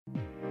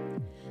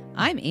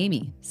I'm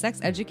Amy, sex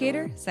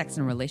educator, sex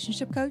and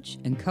relationship coach,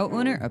 and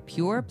co-owner of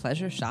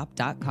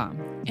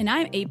PurePleasureShop.com. And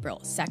I'm April,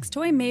 sex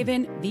toy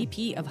maven,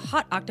 VP of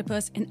Hot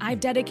Octopus, and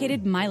I've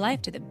dedicated my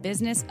life to the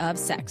business of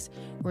sex.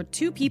 We're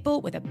two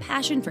people with a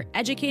passion for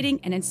educating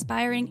and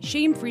inspiring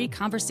shame-free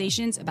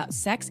conversations about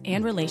sex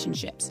and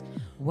relationships.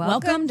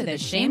 Welcome to the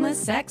Shameless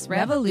Sex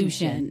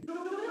Revolution.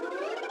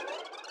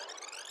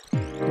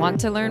 Want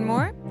to learn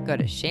more? Go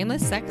to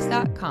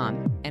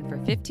shamelesssex.com, and for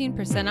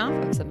 15%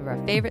 off of some of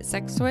our favorite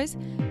sex toys,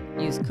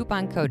 use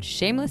coupon code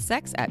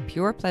SHAMELESSSEX at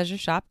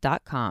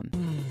PurePleasureShop.com.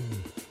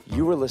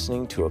 You are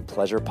listening to a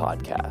pleasure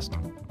podcast.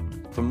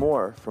 For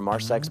more from our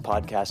sex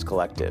podcast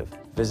collective,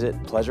 visit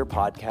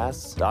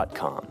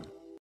pleasurepodcasts.com.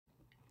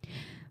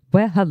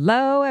 Well,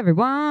 hello,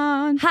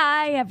 everyone.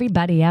 Hi,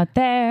 everybody out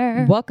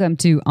there. Welcome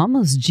to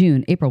almost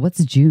June. April,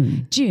 what's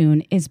June?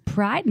 June is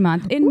Pride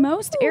Month in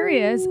most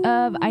areas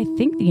of, I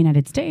think, the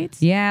United States.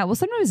 Yeah, well,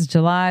 sometimes it's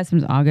July,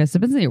 sometimes August.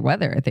 Depends on your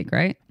weather, I think,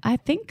 right? I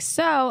think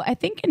so. I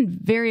think in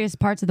various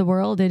parts of the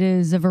world, it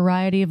is a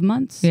variety of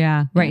months.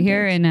 Yeah, right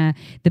here in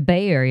the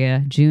Bay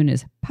Area, June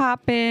is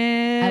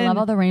popping. I love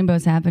all the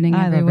rainbows happening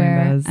I love everywhere.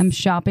 rainbows. I'm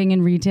shopping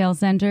in retail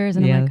centers,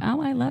 and I'm like,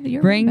 oh, I love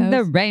your Bring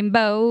rainbows. the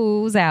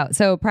rainbows out.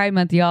 So Pride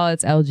Month, y'all,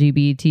 it's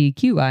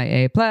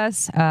LGBTQIA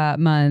plus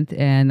month,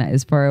 and that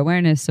is for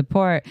awareness,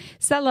 support,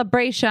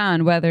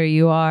 celebration, whether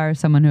you are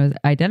someone who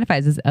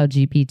identifies as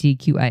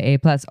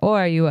LGBTQIA plus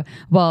or you,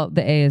 well,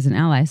 the A is an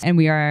ally, and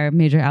we are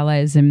major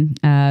allies and,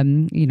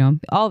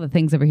 all the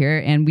things over here,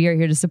 and we are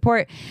here to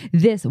support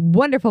this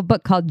wonderful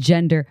book called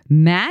Gender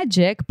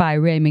Magic by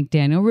Ray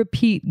McDaniel,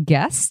 repeat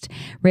guest.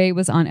 Ray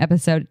was on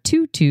episode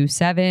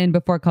 227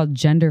 before, called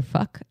Gender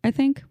Fuck, I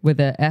think, with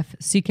a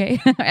F-C-K,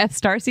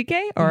 F*CK,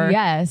 or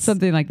yes,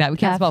 something like that. We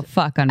can't spell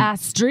fuck on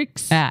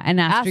asterisks. Yeah, and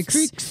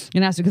asterisks.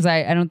 And asterisks, because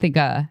I don't think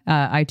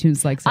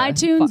iTunes likes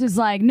iTunes fuck. Is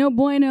like no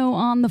bueno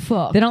on the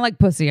fuck. They don't like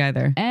pussy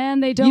either.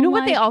 And they don't. You know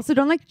what? They also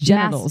don't like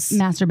genitals.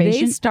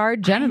 Masturbation. They star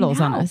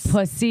genitals on us.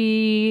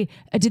 Pussy.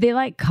 Do they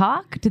like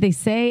cock? Do they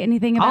say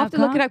anything about I'll have to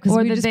look it up, because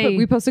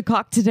we posted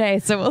cock today,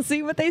 so we'll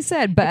see what they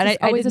said. But it's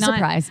always I did a not,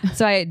 surprise.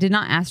 So I did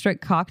not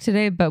asterisk cock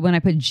today, but when I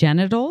put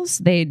genitals,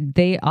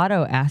 they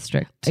auto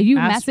asterisk. You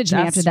messaged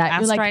me after that.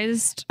 You're like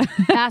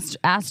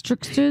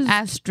asterisks.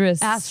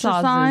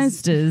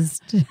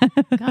 Astricized.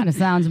 Kind of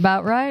sounds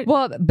about right.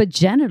 Well, but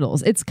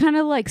genitals, it's kind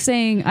of like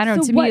saying, I don't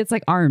know, to me it's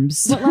like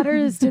arms. What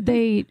letters did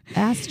they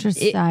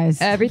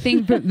astricize?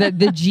 Everything from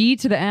the G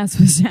to the S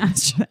was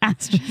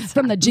astricized.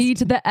 From the G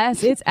to the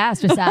S, it's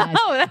astricized.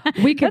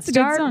 We could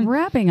start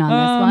rapping on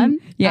this one.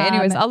 Yeah,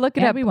 anyways, I'll look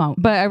it up. We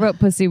won't. But I wrote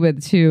pussy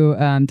with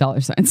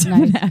 $2 signs.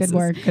 Nice. Good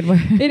work.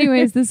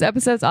 Anyways, this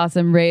episode's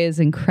awesome. Ray is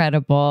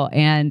incredible.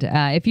 And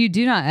if you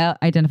do not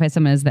identify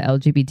someone as the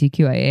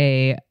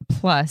LGBTQIA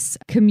plus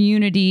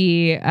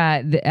community,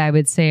 I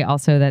would say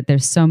also that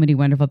there's so many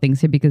wonderful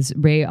things here, because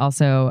Ray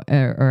also,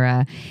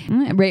 Ray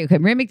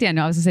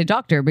McDaniel, I was going to say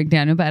Dr.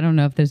 McDaniel, but I don't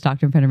know if there's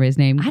doctor in front of Ray's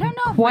name. I don't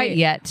know quite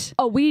yet.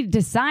 Oh, we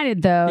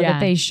decided though that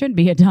they should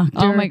be a doctor.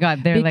 Oh my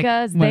God. They're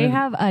because they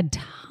have a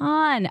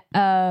ton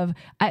of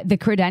the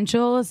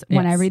credentials.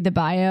 When I read the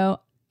bio,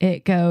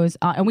 it goes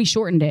on, and we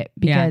shortened it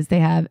because they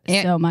have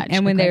so much.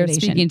 And when they were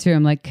speaking to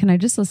him, like, can I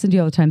just listen to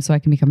you all the time so I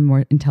can become a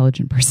more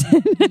intelligent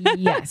person?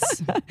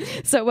 Yes.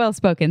 So well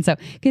spoken. So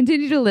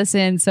continue to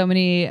listen. So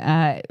many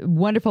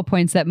wonderful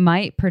points that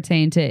might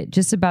pertain to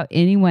just about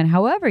anyone,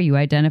 however you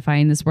identify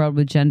in this world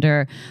with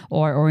gender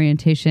or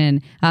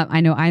orientation.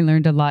 I know I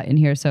learned a lot in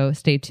here, so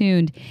stay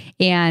tuned.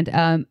 And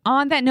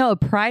on that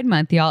note, Pride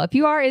Month, y'all, if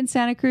you are in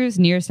Santa Cruz,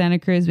 near Santa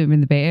Cruz, maybe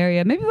in the Bay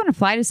Area, maybe you want to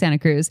fly to Santa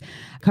Cruz,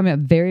 coming up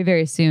very,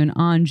 very soon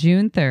on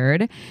June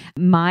 3rd.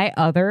 My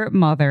other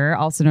mother,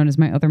 also known as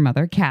my other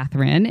mother,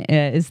 Catherine,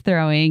 is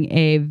throwing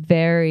a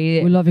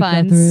very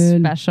fun,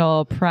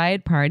 special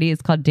Pride party.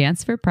 It's called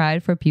Dance for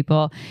Pride for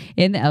people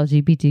in the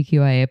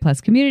LGBTQIA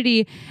plus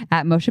community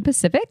at Motion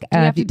Pacific. Do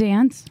you have to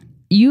dance?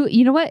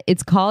 You know what?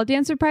 It's called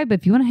Dance for Pride, but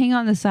if you want to hang out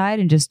on the side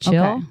and just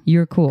chill,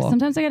 you're cool.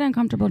 Sometimes I get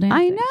uncomfortable dancing.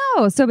 I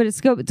know. So, but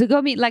it's to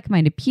go meet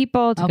like-minded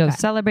people, to go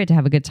celebrate, to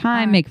have a good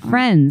time, make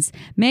friends.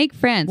 Make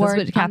friends. That's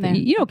what Catherine,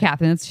 you know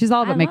Catherine, she's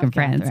all about making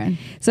friends. Catherine.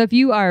 So if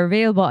you are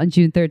available on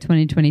June 3rd,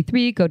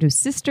 2023, go to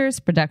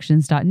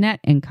sistersproductions.net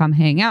and come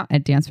hang out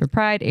at Dance for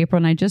Pride. April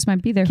and I just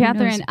might be there.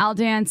 Catherine, I'll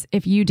dance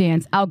if you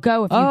dance. I'll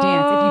go if you dance,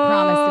 if you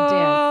promise to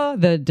dance.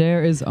 The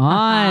dare is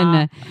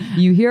on.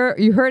 You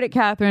heard it,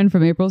 Catherine,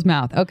 from April's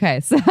mouth. Okay,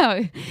 so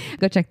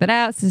go check that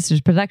out,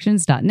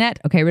 sistersproductions.net.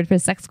 Okay, ready for the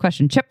sex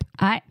question, Chip?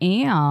 I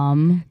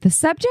am. The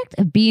subject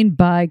of being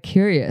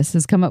bi-curious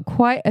has come up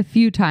quite a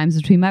few times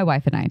between my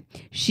wife and I.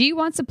 She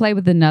wants to play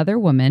with another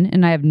woman,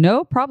 and I have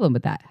no problem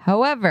with that.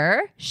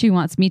 However, she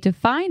wants me to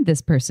find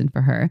this person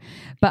for her,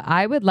 but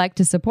I would like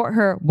to support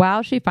her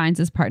while she finds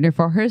this partner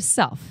for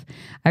herself.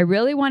 I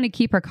really want to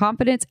keep her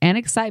confidence and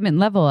excitement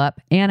level up,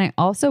 and I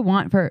also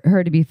want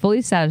her to be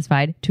fully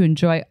satisfied, to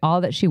enjoy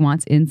all that she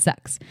wants in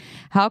sex.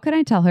 How can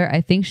I tell her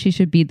I think she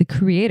should be the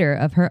creator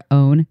of her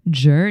own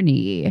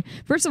journey?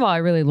 First of all, I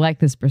really like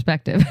this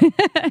perspective.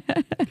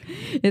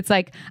 It's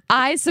like,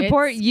 I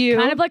support you.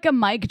 Kind of like a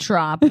mic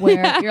drop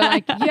where you're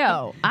like,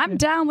 yo, I'm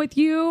down with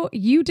you.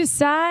 You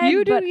decide.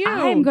 You do but you.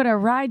 I'm going to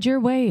ride your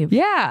wave.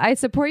 Yeah, I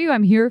support you.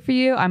 I'm here for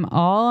you. I'm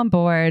all on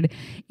board.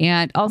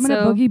 And also, I'm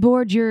gonna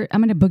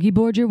boogie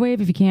board your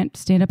wave if you can't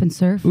stand up and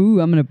surf. ooh,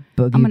 I'm gonna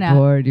boogie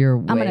board your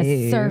wave. I'm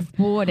gonna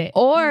surfboard it.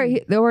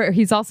 Or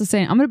he's also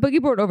saying, I'm gonna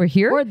boogie board over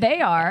here. Or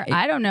they are.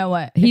 I don't know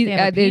what.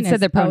 It said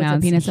their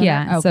pronouns. Penis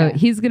yeah. okay. So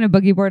he's gonna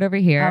boogie board over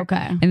here.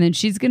 Okay. And then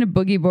she's gonna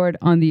boogie board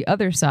on the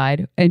other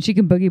side, and she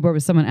can boogie board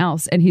with someone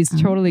else. And he's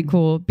totally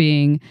cool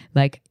being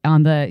like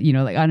on the,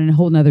 like on a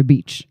whole nother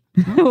beach.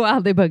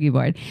 While they boogie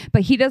board.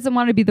 But he doesn't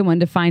want to be the one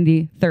to find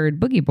the third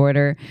boogie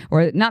boarder,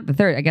 or not the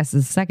third, I guess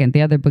the second,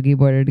 the other boogie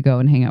boarder to go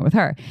and hang out with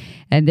her.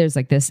 And there's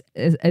like this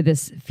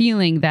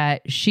feeling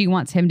that she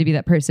wants him to be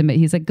that person, but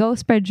he's like, go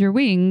spread your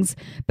wings.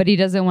 But he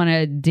doesn't want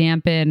to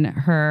dampen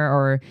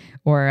her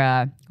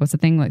or what's the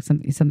thing, like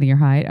something your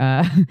height.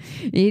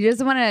 He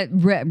doesn't want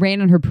to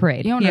rain on her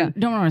parade. You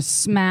don't want to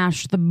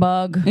smash the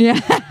bug. Yeah.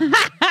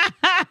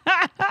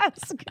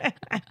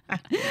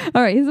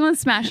 All right, he's the one to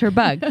smash her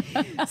bug.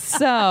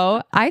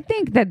 So I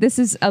think that this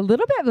is a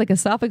little bit like a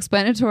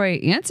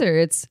self-explanatory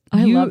answer.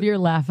 I love your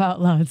laugh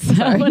out loud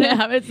sound.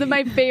 It's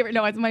my favorite.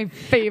 No, it's my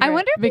favorite. I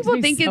wonder if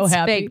people think it's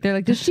fake. They're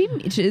like,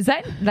 is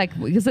that like,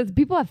 because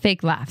people have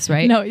fake laughs,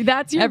 right? No,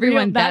 that's your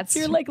everyone. Real, that's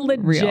your like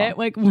legit, real.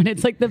 Like when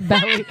it's like the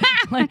belly,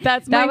 like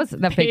that was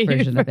the fake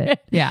version of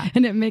it. Yeah,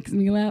 and it makes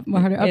me laugh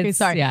more harder. Okay,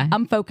 sorry. Yeah.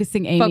 I'm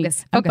focusing, Amy.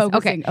 Focus. I'm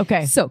focusing.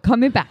 Okay. So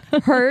coming back,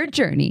 her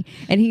journey,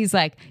 and he's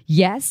like,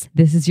 yes,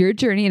 this is your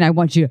journey, and I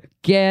want you to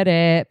get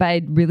it, but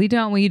I really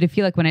don't want you to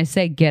feel like when I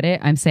say get it,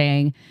 I'm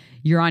saying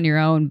you're on your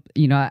own.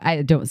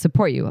 I don't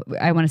support you.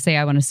 I want to say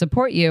I want to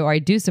support you, or I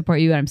do support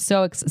you, and I'm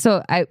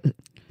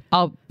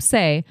I'll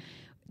say,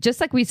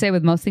 just like we say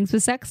with most things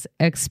with sex,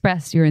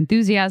 express your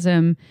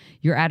enthusiasm,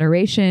 your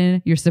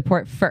adoration, your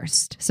support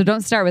first. So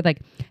don't start with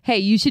like, hey,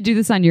 you should do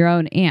this on your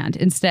own, and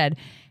instead,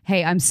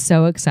 hey, I'm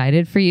so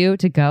excited for you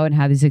to go and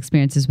have these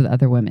experiences with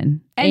other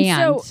women. And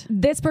so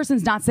this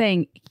person's not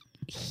saying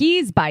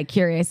he's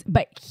bi-curious,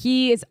 but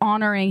he is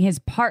honoring his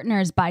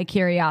partner's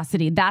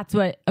bi-curiosity. That's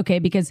what,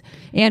 because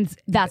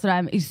that's what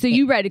I'm, so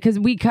you read it because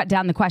we cut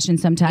down the question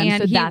sometimes.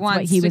 And so that's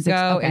what he was to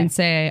go and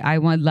say, I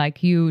would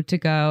like you to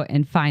go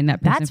and find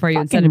that person for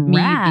you instead of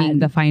me being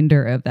the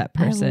finder of that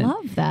person. I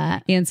love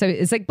that. And so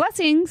it's like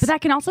blessings. But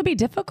that can also be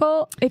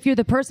difficult if you're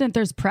the person, if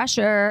there's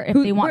pressure, if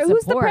they want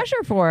support. Who's the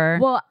pressure for?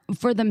 Well,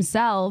 for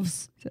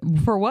themselves.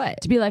 For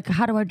what? To be like,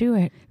 how do I do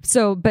it?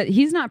 So, but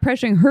he's not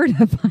pressuring her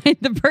to find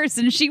the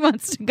person she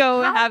wants to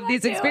go and have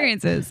these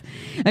experiences.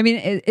 I mean,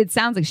 it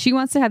sounds like she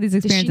wants to have these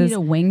experiences. Does she need a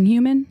wing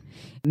human?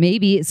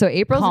 Maybe. So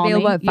April's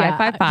available at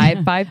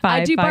 555-5555.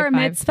 I do bar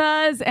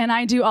mitzvahs, and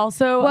I do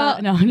also.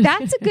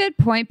 That's a good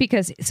point,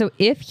 because so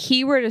if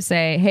he were to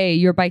say, hey,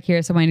 you're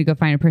bi-curious, I want you to go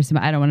find a person,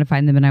 but I don't want to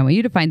find them and I want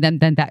you to find them,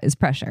 then that is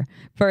pressure.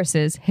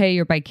 Versus, hey,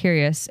 you're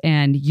bi-curious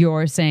and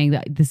you're saying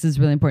that this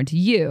is really important to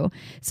you.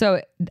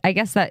 So I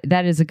guess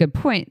that is a good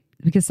point.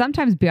 Because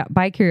sometimes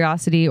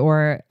bi-curiosity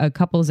or a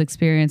couple's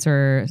experience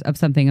or of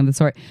something of the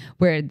sort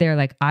where they're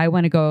like, I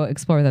want to go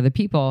explore with other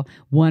people.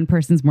 One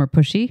person's more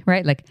pushy,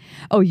 right? Like,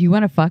 oh, you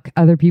want to fuck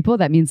other people?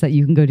 That means that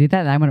you can go do that.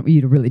 And I want you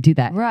to really do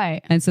that.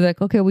 Right. And so they're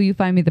like, okay, well, you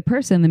find me the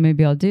person, then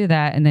maybe I'll do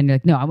that. And then you're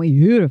like, no, I want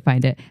you to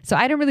find it. So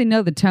I don't really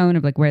know the tone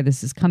of like where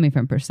this is coming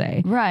from per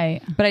se.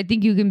 Right. But I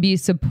think you can be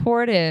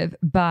supportive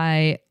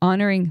by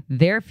honoring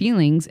their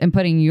feelings and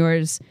putting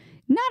yours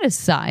not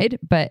aside,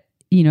 but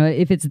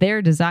if it's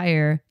their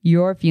desire,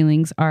 your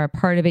feelings are a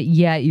part of it,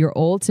 yet your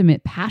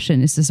ultimate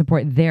passion is to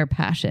support their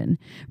passion,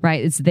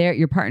 right? It's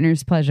your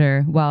partner's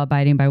pleasure while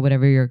abiding by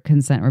whatever your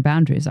consent or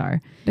boundaries are.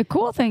 The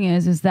cool thing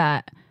is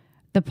that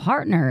the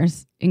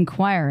partner's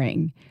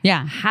inquiring,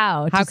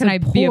 how can I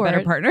be a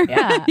better partner?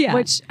 Yeah.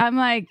 Which I'm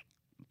like,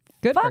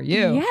 good for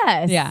you.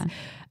 Yes.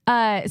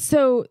 Yeah.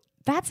 So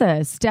that's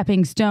a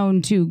stepping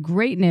stone to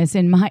greatness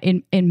in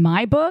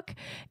my book.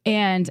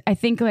 And I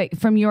think like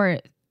from your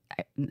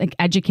like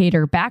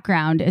educator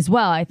background as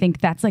well, I think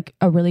that's like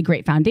a really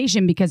great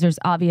foundation, because there's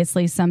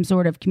obviously some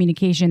sort of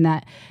communication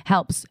that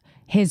helps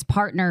his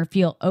partner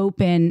feel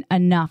open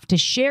enough to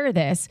share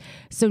this.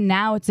 So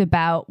now it's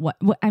about what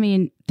I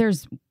mean,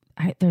 there's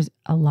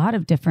a lot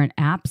of different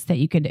apps that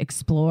you could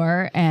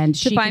explore and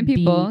to find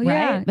people.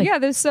 Right?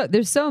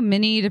 There's so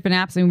many different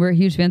apps. I mean, we're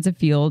huge fans of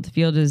Field.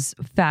 Field is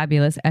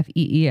fabulous.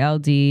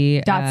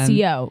 FEELD.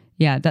 .co.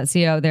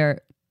 .co.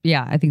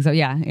 Yeah, I think so.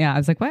 Yeah. I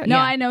was like, what? No,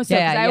 I know. So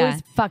I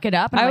always fuck it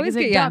up. And I always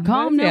get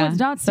 .com. No,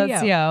 it's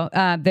 .co.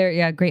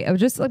 They're great. It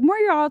was just like more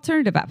your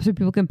alternative apps where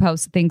people can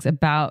post things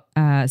about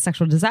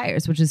sexual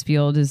desires, which is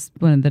Field is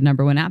one of the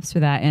number one apps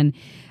for that. And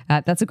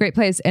that's a great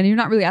place. And you're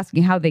not really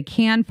asking how they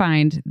can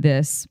find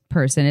this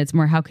person. It's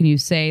more, how can you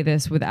say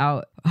this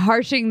without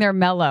harshing their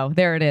mellow?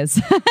 There it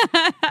is.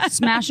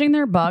 Smashing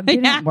their bug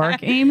didn't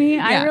work, Amy.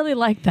 I really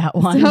like that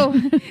one. So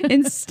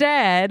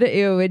instead,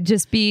 it would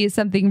just be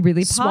something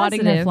really positive.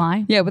 Swatting the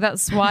fly? Yeah, without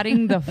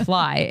swatting the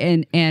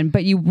fly.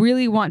 But you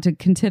really want to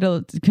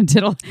continue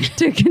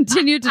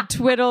to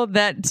twiddle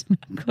that.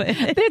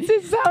 This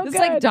is so It's good.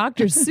 like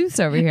Dr.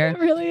 Seuss over here. It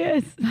really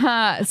is.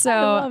 So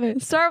love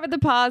it. start with the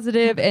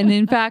positive, and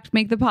in fact,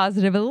 make the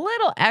positive a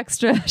little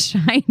extra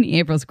shiny.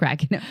 April's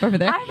cracking up over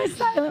there. I have a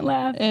silent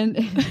laugh. And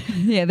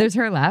yeah, there's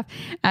her laugh.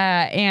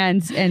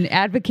 And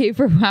advocate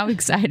for how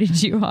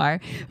excited you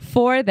are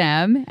for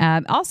them.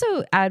 Also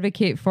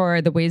advocate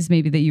for the ways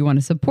maybe that you want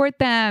to support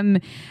them,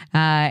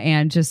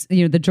 and just,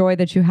 the joy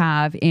that you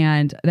have.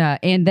 And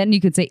then you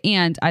could say,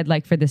 and I'd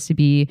like for this to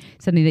be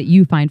something that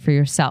you find for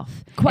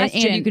yourself.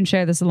 Question. And you can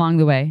share this along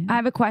the way. I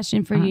have a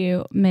question for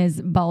you,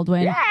 Ms.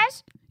 Baldwin.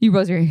 Yes. You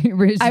raise your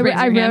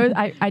hand.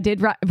 I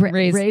did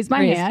raise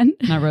my hand.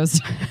 Not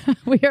roast.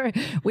 we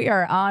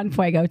are on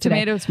fuego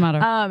today.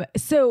 Tomato.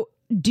 So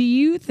do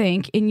you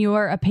think, in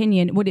your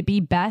opinion, would it be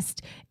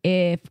best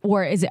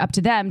or is it up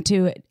to them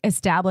to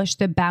establish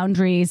the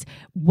boundaries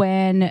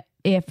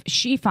if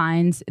she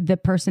finds the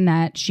person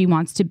that she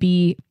wants to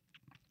be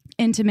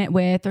intimate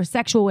with or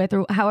sexual with,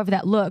 or however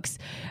that looks,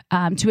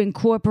 to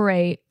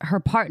incorporate her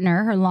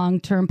partner, her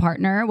long-term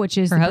partner, which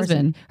is her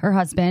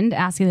husband,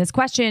 asking this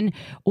question,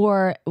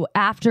 or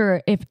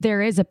after, if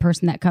there is a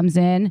person that comes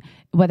in,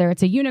 whether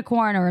it's a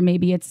unicorn or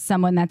maybe it's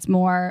someone that's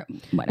more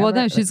whatever. Well,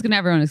 no, she's gonna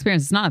have her own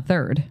experience. It's not a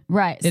third,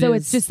 right?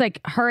 It's just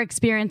like her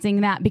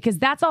experiencing that, because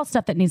that's all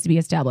stuff that needs to be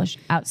established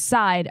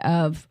outside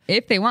of.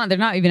 If they want, they're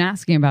not even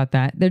asking about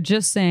that. They're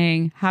just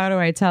saying, how do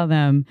I tell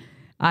them?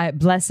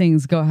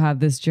 Blessings, go have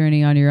this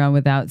journey on your own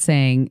without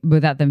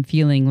them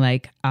feeling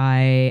like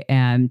I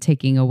am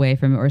taking away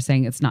from it or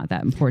saying it's not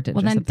that important.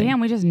 Well, then, something.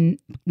 damn, we just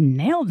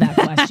nailed that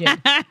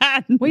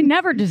question. We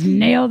never just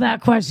nailed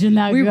that question.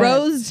 We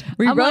rosed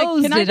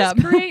can I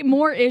just create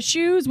more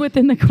issues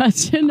within the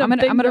question? I'm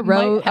gonna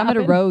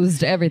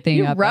roast everything.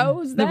 You up.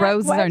 rose the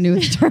rose is our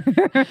newest term.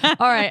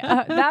 All right,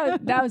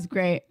 that was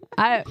great.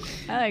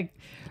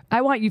 I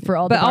want you for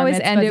all the but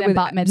always end it with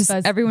bat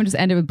mitzvahs. Everyone just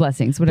end it with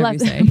blessings, whatever you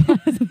say.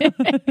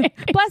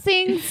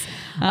 Blessings.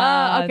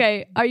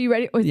 Okay, are you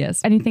ready? Yes.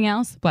 Anything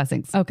else?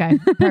 Blessings. Okay,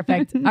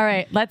 perfect. All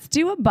right, let's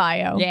do a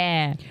bio.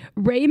 Yeah.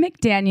 Ray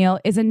McDaniel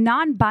is a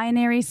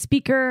non-binary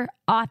speaker,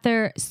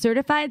 author,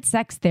 certified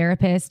sex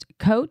therapist,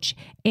 coach,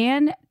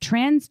 and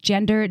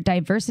transgender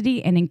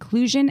diversity and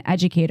inclusion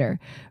educator.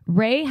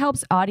 Ray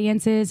helps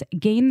audiences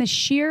gain the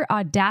sheer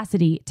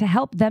audacity to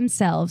help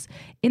themselves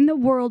in the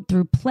world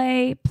through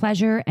play,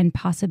 pleasure, and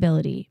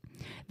possibility.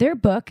 Their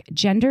book,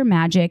 Gender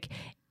Magic,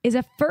 is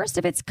a first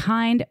of its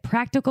kind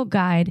practical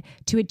guide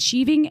to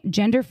achieving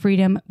gender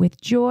freedom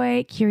with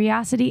joy,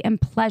 curiosity, and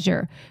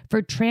pleasure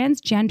for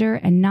transgender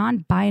and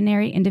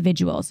non-binary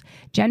individuals,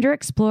 gender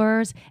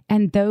explorers,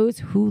 and those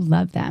who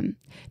love them.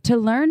 To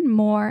learn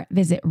more,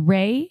 visit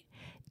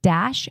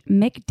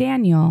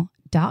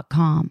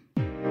ray-mcdaniel.com.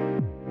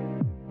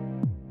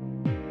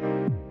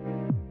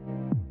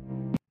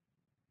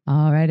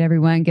 All right,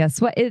 everyone.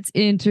 Guess what? It's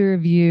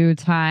interview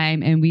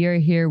time, and we are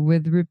here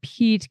with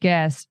repeat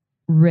guest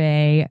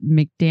Ray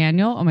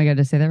McDaniel. Oh my God, did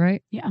I say that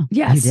right? Yeah.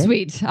 Yes,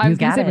 sweet. I was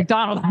going to say it.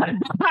 McDonald.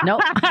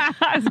 Nope.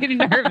 I was getting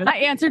nervous. I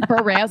answered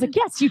for Ray. I was like,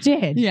 yes, you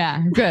did.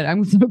 Yeah, good.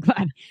 I'm so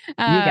glad. You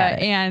got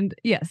it. And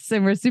yes,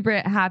 and we're super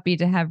happy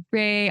to have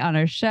Ray on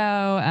our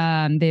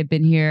show. They've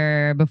been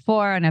here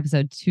before on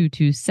episode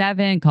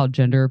 227 called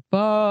Gender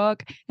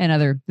Fuck,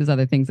 and there's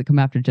other things that come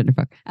after Gender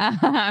Fuck.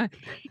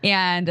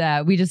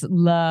 And we just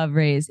love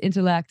Ray's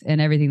intellect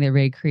and everything that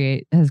Ray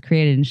has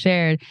created and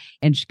shared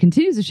and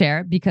continues to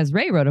share, because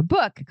Ray wrote a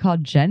book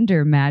called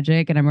Gender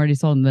Magic, and I'm already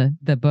sold in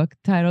the book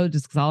title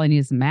just because all I need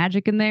is some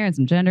magic in there and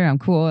some gender. I'm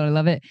cool. I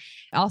love it.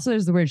 Also,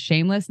 there's the word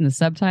shameless in the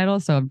subtitle,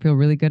 so I feel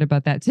really good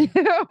about that too.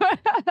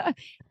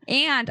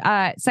 And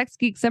Sex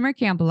Geek Summer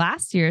Camp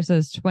last year, so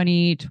it's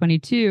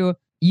 2022.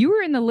 You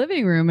were in the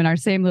living room in our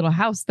same little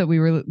house that we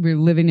were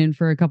living in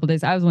for a couple of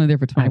days. I was only there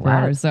for 24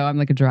 hours, so I'm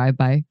like a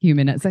drive-by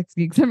human at Sex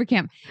Geek Summer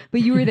Camp.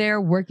 But you were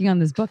there working on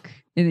this book,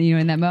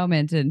 in that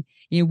moment, and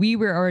we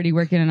were already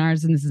working on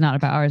ours, and this is not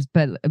about ours,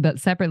 but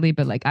separately.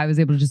 But like I was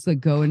able to just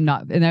go and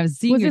I was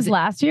seeing. Was this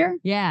last year?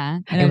 Yeah,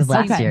 and it was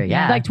last year.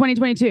 Yeah, like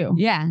 2022.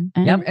 Yeah,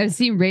 yep. I was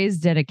seeing Ray's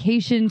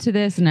dedication to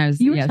this, and I was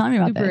telling me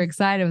about super this.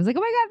 excited. I was like,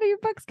 oh my God, your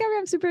book's coming!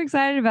 I'm super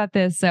excited about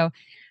this. So.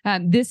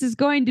 This is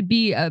going to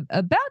be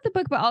about the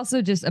book, but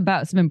also just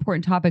about some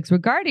important topics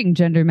regarding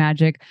gender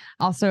magic,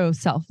 also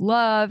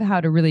self-love,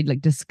 how to really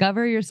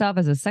discover yourself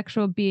as a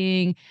sexual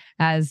being,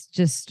 as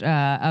just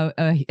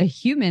a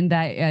human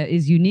that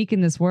is unique in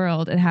this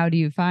world, and how do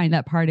you find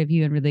that part of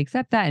you and really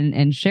accept that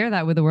and share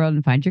that with the world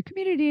and find your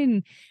community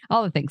and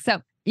all the things.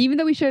 So even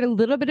though we shared a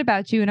little bit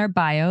about you in our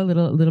bio, a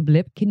little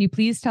blip, can you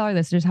please tell our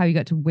listeners how you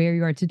got to where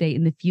you are today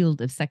in the field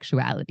of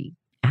sexuality?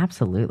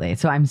 Absolutely.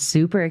 So I'm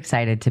super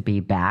excited to be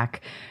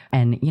back.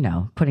 And,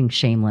 putting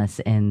shameless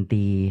in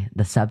the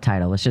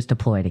subtitle was just a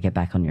ploy to get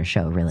back on your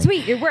show, really.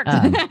 Sweet, it worked.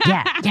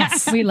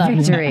 Yes. We love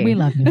Victory. you. We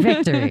love you.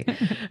 Victory.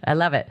 I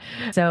love it.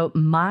 So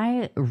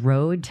my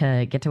road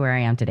to get to where I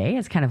am today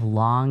is kind of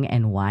long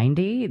and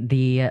windy.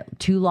 The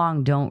too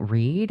long don't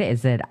read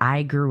is that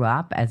I grew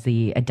up as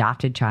the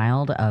adopted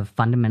child of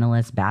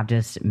fundamentalist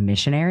Baptist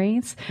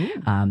missionaries.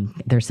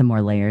 There's some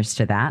more layers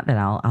to that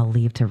I'll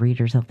leave to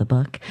readers of the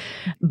book.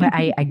 But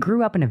I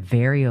grew up in a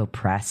very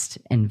oppressed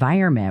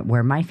environment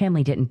where my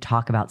family didn't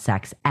talk about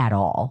sex at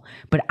all,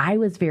 but I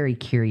was very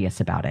curious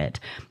about it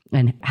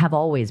and have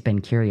always been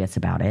curious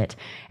about it.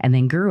 And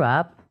then grew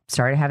up,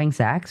 started having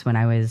sex when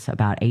I was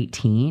about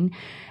 18,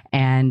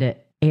 and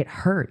it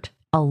hurt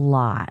a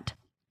lot.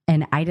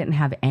 And I didn't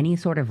have any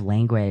sort of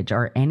language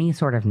or any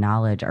sort of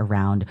knowledge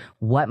around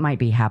what might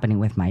be happening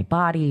with my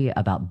body,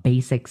 about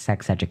basic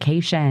sex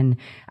education.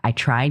 I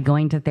tried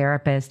going to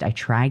therapists, I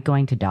tried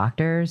going to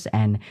doctors,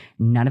 and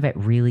none of it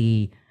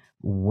really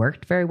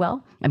worked very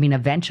well. I mean,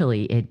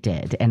 eventually it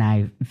did. And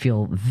I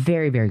feel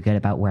very, very good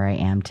about where I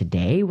am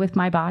today with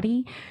my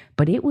body.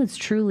 But it was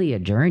truly a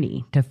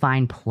journey to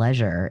find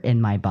pleasure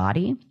in my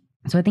body.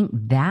 So I think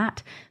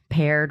that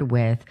paired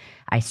with,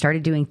 I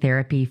started doing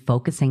therapy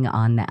focusing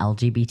on the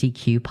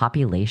LGBTQ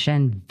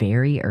population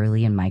very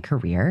early in my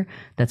career.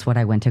 That's what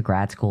I went to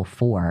grad school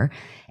for.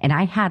 And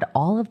I had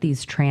all of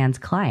these trans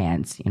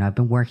clients. I've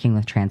been working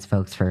with trans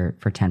folks for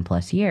 10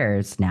 plus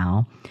years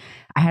now.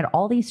 I had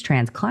all these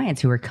trans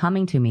clients who were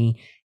coming to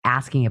me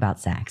asking about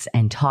sex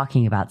and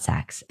talking about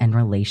sex and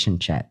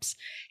relationships.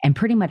 And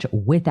pretty much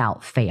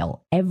without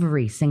fail,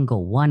 every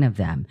single one of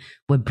them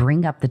would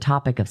bring up the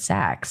topic of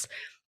sex.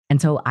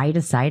 And so I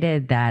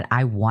decided that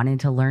I wanted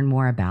to learn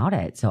more about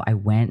it. So I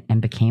went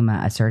and became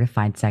a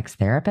certified sex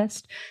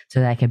therapist so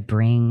that I could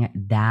bring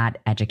that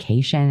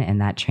education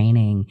and that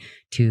training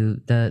to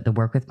the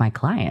work with my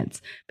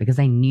clients, because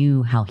I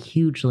knew how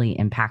hugely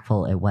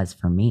impactful it was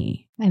for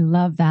me. I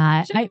love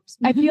that. I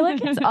feel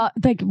like it's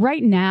like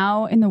right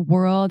now in the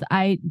world,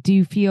 I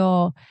do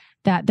feel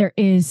that there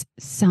is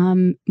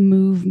some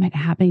movement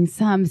happening,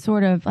 some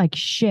sort of like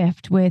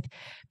shift with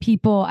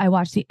people. I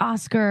watch the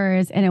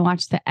Oscars and I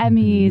watch the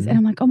Emmys and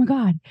I'm like, oh my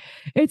God,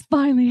 it's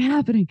finally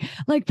happening.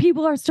 Like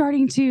people are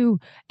starting to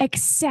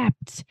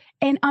accept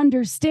and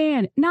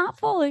understand, not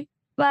fully,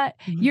 but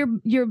you're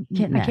I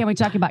can't wait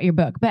to talk about your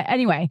book. But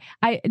anyway,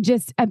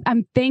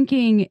 I'm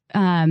thinking,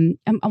 I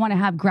want to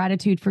have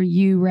gratitude for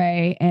you,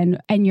 Ray,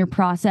 and your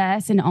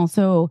process, and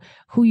also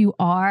who you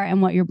are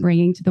and what you're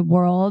bringing to the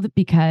world,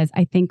 because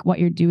I think what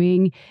you're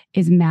doing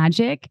is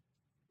magic.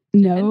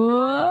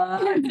 No,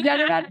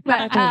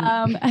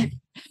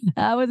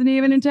 that wasn't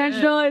even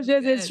intentional.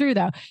 It's true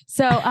though.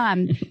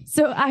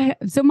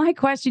 So my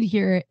question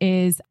here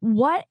is,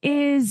 what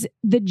is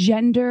the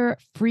gender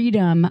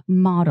freedom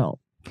model?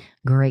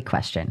 Great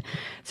question.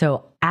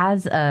 So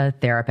as a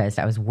therapist,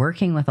 I was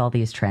working with all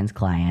these trans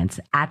clients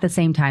at the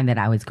same time that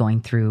I was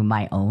going through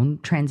my own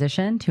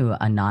transition to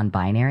a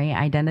non-binary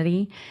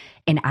identity.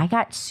 And I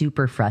got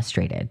super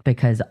frustrated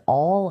because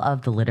all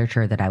of the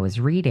literature that I was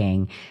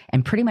reading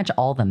and pretty much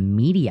all the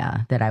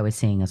media that I was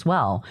seeing as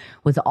well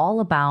was all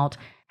about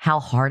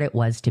how hard it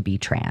was to be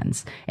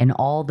trans and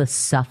all the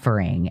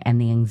suffering and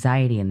the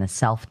anxiety and the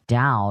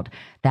self-doubt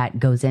that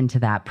goes into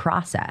that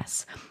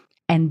process.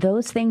 And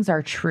those things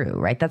are true,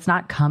 right? That's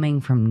not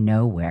coming from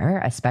nowhere,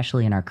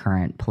 especially in our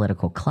current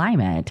political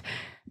climate.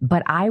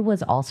 But I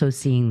was also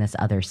seeing this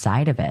other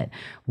side of it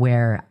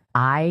where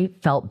I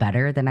felt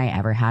better than I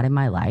ever had in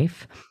my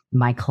life.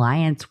 My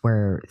clients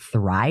were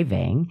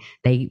thriving.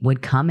 They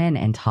would come in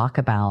and talk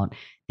about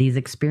these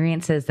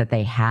experiences that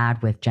they had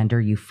with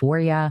gender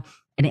euphoria,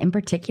 and in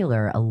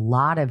particular, a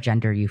lot of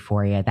gender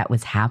euphoria that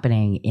was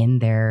happening in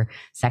their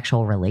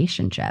sexual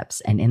relationships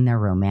and in their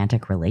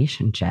romantic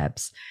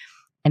relationships.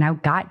 And I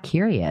got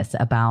curious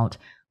about,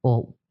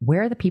 well,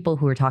 where are the people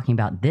who are talking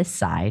about this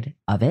side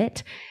of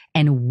it?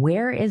 And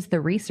where is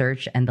the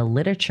research and the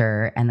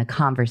literature and the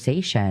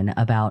conversation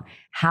about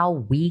how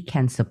we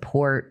can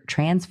support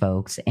trans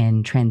folks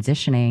in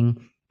transitioning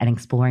and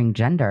exploring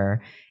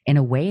gender in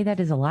a way that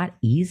is a lot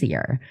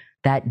easier,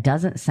 that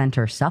doesn't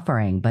center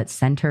suffering, but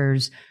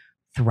centers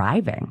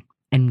thriving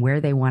and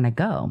where they want to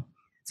go?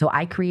 So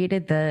I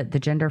created the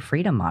gender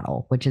freedom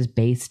model, which is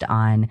based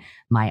on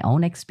my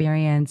own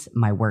experience,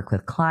 my work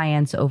with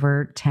clients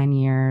over 10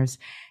 years,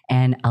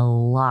 and a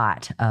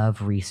lot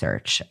of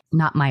research.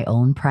 Not my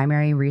own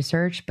primary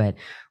research, but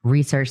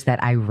research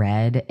that I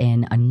read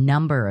in a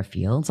number of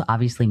fields,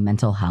 obviously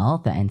mental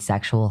health and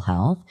sexual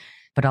health,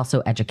 but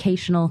also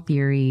educational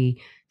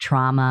theory,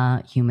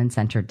 trauma,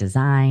 human-centered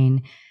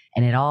design.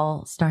 And it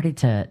all started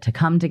to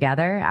come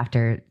together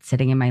after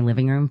sitting in my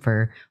living room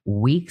for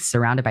weeks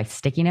surrounded by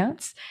sticky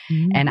notes.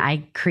 Mm-hmm. And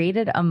I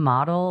created a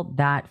model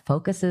that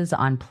focuses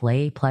on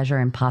play, pleasure,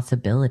 and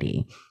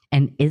possibility,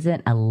 and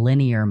isn't a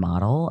linear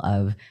model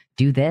of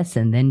do this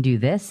and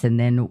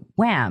then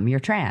wham,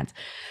 you're trans.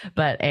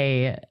 But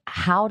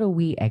how do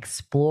we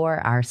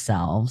explore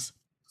ourselves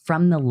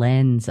from the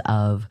lens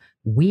of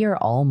we are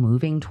all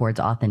moving towards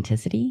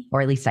authenticity,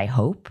 or at least I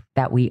hope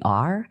that we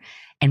are.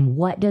 And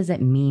what does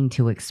it mean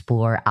to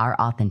explore our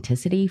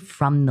authenticity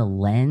from the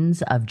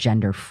lens of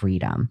gender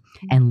freedom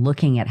and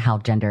looking at how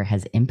gender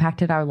has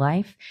impacted our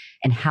life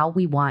and how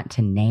we want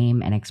to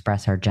name and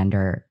express our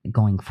gender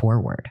going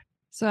forward?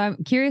 So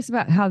I'm curious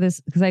about how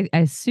this, because I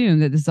assume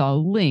that this is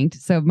all linked.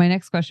 So my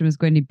next question was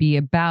going to be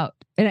about,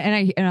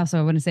 and also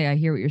I want to say, I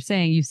hear what you're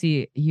saying.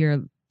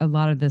 Hear a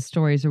lot of the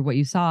stories, or what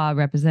you saw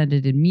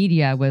represented in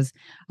media was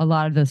a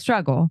lot of the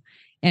struggle.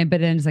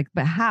 But then it's like,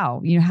 but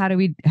how? How do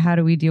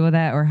we deal with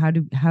that, or how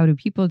do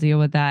people deal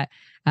with that,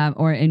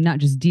 and not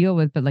just deal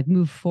with, but like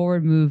move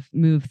forward,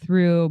 move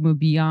through, move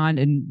beyond,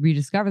 and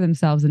rediscover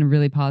themselves in a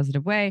really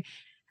positive way.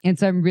 And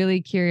so I'm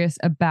really curious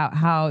about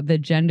how the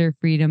gender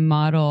freedom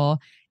model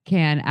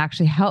can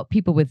actually help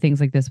people with things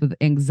like this, with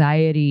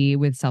anxiety,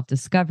 with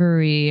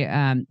self-discovery,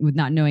 with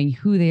not knowing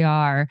who they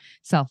are,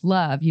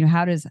 self-love.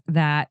 How does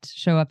that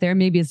show up there?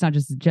 Maybe it's not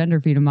just a gender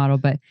freedom model,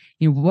 but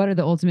what are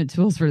the ultimate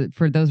tools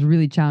for those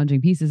really challenging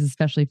pieces,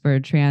 especially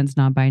for trans,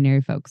 non-binary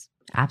folks?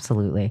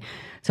 Absolutely.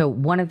 So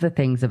one of the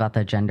things about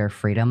the gender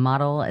freedom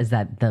model is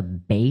that the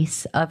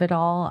base of it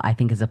all, I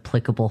think, is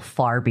applicable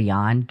far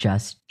beyond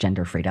just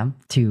gender freedom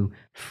to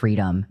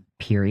freedom,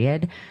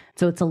 period.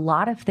 So it's a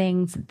lot of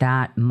things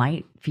that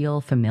might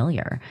feel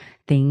familiar.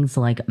 Things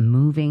like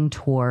moving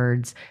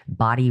towards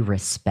body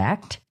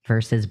respect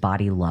versus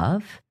body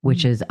love,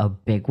 which is a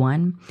big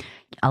one.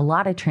 A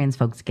lot of trans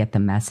folks get the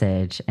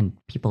message, and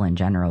people in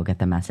general get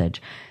the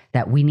message,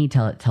 that we need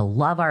to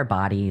love our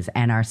bodies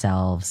and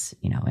ourselves,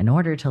 in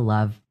order to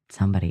love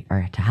somebody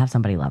or to have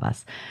somebody love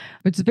us.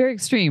 Which is very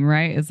extreme,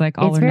 right? It's like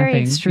all it's or very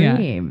nothing.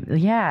 Extreme.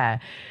 Yeah.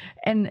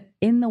 And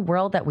in the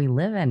world that we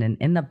live in and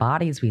in the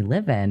bodies we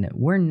live in,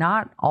 we're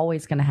not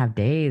always going to have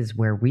days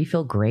where we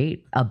feel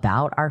great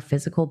about our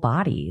physical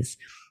bodies.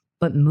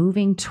 But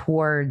moving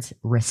towards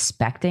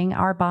respecting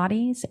our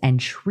bodies and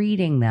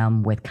treating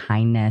them with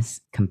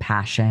kindness,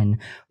 compassion,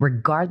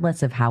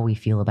 regardless of how we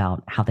feel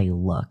about how they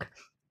look.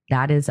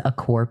 That is a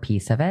core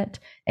piece of it,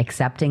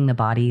 accepting the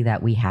body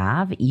that we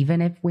have,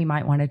 even if we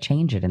might want to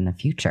change it in the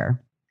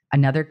future.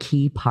 Another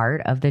key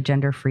part of the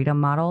gender freedom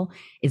model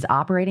is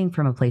operating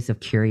from a place of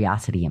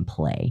curiosity and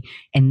play.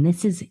 And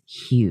this is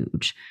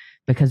huge,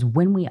 because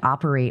when we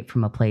operate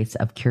from a place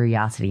of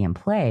curiosity and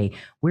play,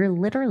 we're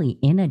literally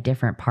in a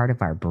different part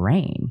of our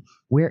brain.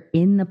 We're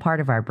in the part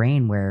of our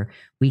brain where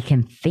we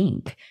can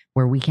think,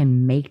 where we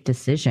can make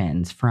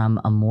decisions from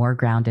a more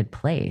grounded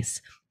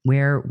place,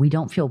 where we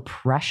don't feel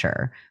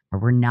pressure, or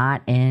we're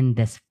not in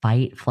this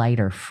fight, flight,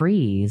 or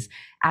freeze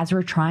as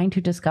we're trying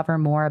to discover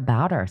more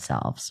about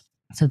ourselves.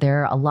 So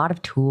there are a lot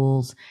of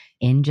tools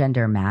in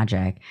Gender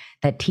Magic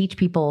that teach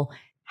people,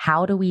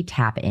 how do we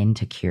tap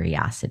into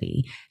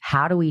curiosity?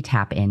 How do we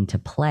tap into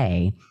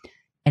play?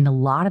 And a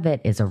lot of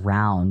it is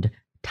around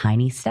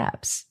tiny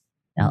steps.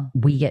 Now,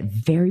 we get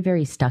very,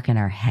 very stuck in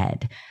our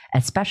head,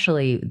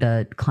 especially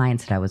the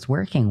clients that I was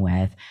working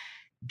with.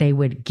 They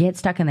would get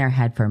stuck in their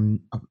head for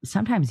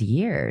sometimes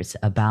years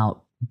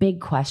about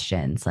big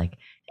questions like,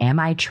 am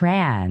I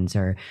trans?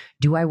 Or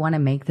do I want to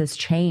make this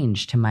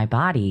change to my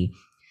body?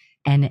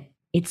 And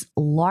it's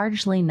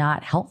largely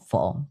not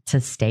helpful to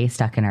stay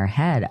stuck in our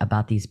head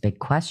about these big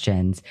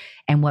questions.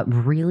 And what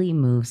really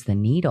moves the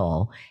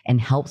needle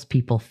and helps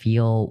people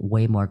feel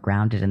way more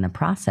grounded in the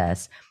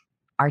process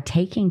are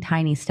taking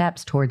tiny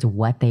steps towards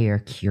what they are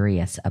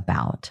curious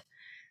about.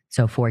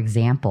 So for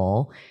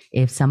example,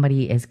 if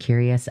somebody is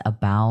curious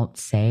about,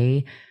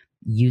 say,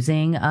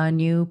 using a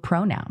new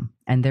pronoun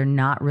and they're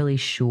not really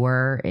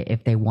sure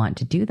if they want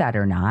to do that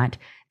or not,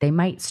 they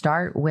might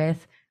start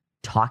with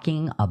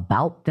talking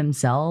about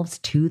themselves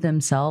to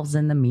themselves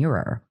in the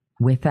mirror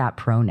with that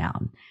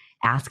pronoun,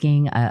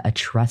 asking a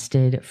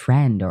trusted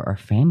friend or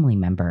family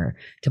member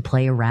to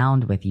play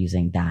around with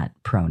using that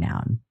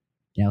pronoun.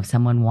 If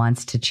someone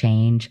wants to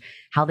change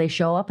how they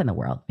show up in the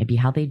world, maybe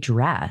how they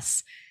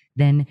dress,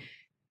 then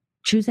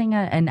choosing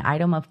an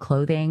item of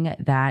clothing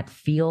that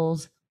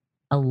feels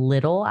a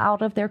little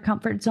out of their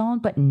comfort zone,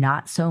 but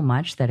not so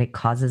much that it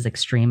causes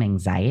extreme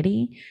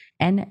anxiety,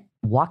 and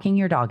walking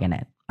your dog in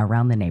it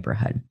around the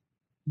neighborhood.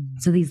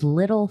 So these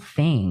little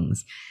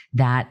things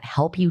that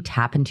help you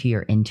tap into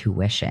your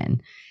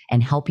intuition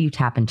and help you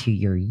tap into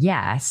your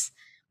yes,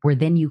 where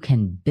then you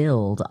can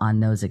build on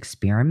those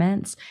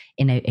experiments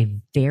in a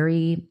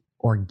very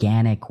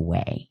organic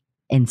way,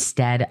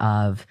 instead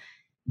of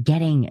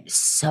getting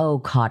so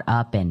caught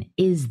up in,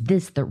 is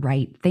this the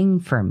right thing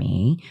for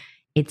me?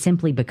 It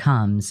simply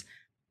becomes,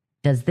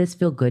 does this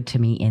feel good to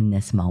me in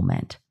this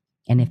moment?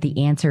 And if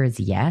the answer is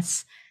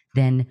yes,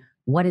 then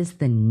what is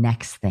the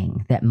next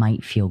thing that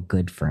might feel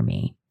good for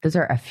me? Those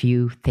are a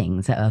few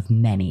things of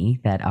many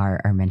that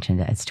are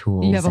mentioned as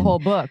tools. You have a whole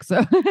book. So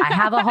I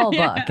have a whole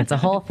book. It's a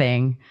whole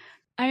thing.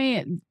 I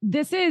mean,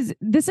 this is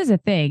a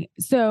thing.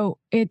 So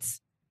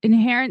it's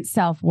inherent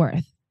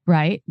self-worth.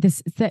 right?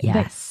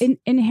 Yes.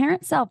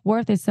 Inherent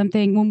self-worth is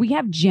something when we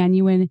have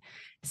genuine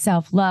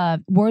self-love,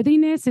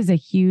 worthiness is a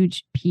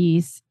huge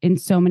piece in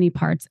so many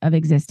parts of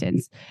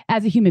existence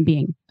as a human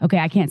being. Okay,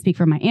 I can't speak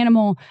for my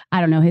animal.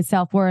 I don't know his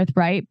self-worth,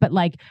 right? But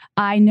like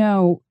I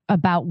know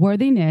about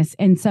worthiness,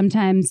 and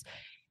sometimes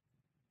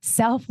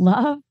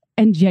self-love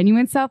and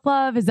genuine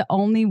self-love is the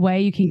only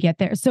way you can get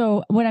there.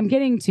 So what I'm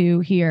getting to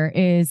here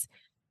is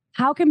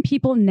how can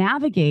people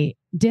navigate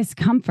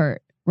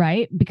discomfort,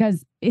 right?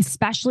 Because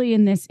especially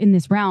in this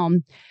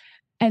realm,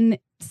 and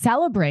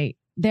celebrate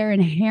their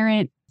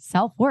inherent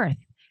self-worth,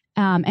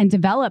 and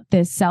develop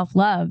this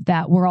self-love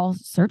that we're all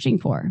searching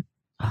for.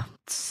 Oh,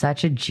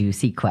 such a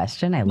juicy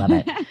question. I love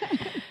it.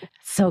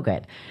 So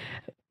good.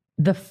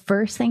 The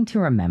first thing to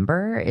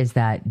remember is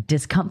that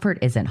discomfort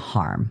isn't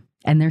harm.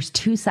 And there's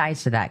two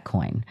sides to that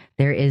coin.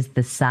 There is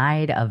the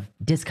side of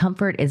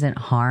discomfort isn't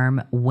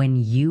harm when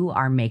you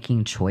are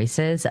making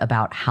choices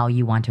about how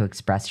you want to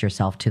express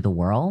yourself to the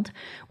world,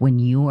 when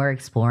you are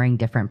exploring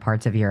different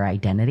parts of your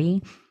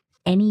identity.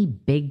 Any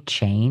big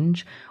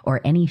change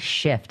or any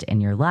shift in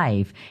your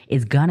life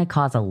is going to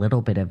cause a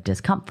little bit of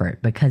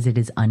discomfort because it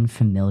is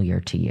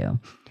unfamiliar to you.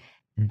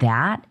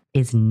 That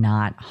is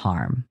not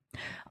harm.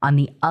 On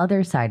the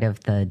other side of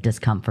the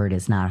discomfort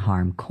is not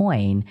harm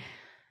coin,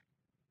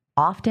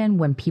 often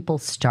when people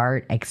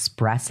start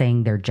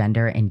expressing their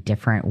gender in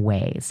different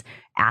ways,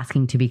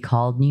 asking to be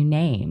called new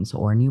names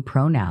or new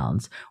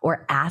pronouns,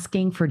 or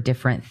asking for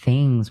different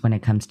things when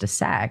it comes to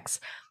sex,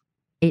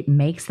 it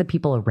makes the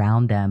people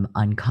around them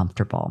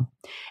uncomfortable.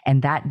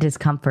 And that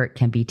discomfort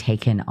can be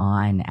taken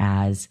on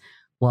as,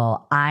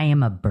 well, I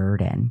am a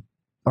burden,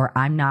 or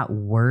I'm not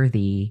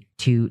worthy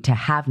to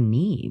have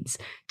needs,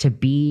 to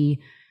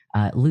be,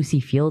 Lucy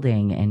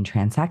Fielding in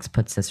Transex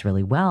puts this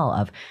really well,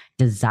 of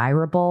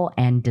desirable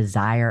and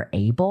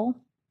desire-able,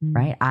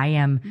 right? I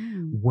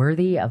am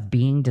worthy of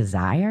being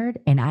desired,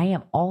 and I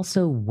am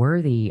also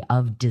worthy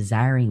of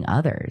desiring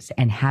others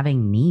and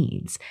having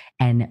needs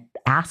and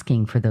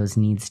asking for those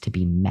needs to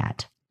be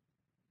met.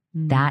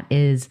 That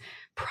is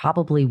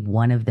probably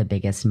one of the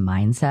biggest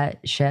mindset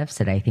shifts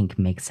that I think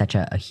makes such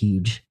a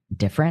huge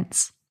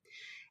difference.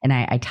 And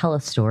I tell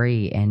a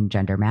story in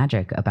Gender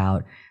Magic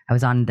about, I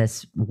was on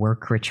this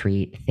work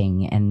retreat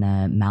thing in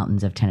the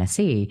mountains of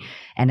Tennessee.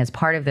 And as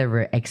part of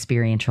the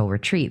experiential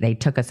retreat, they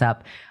took us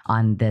up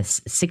on this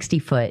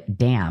 60-foot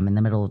dam in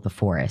the middle of the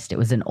forest. It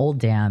was an old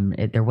dam.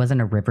 There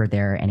wasn't a river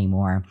there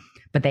anymore,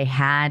 but they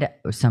had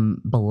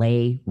some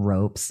belay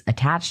ropes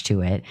attached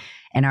to it.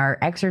 And our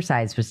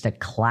exercise was to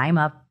climb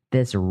up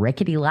this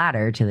rickety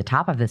ladder to the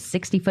top of this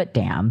 60-foot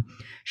dam,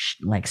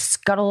 like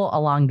scuttle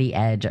along the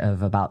edge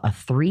of about a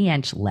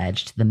 3-inch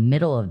ledge to the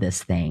middle of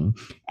this thing,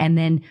 and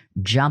then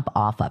jump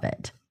off of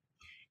it.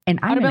 And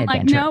I'm an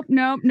adventurer. Like,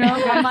 nope.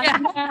 I'm like,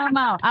 I'm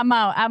out.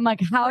 I'm like,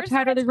 how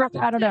tight are the ropes?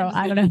 I don't know.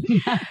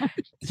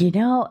 You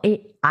know,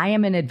 I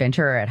am an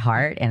adventurer at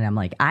heart, and I'm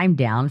like, I'm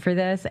down for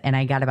this. And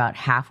I got about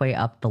halfway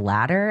up the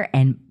ladder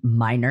and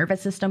my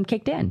nervous system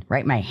kicked in,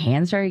 right? My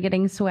hands started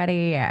getting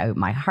sweaty.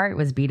 My heart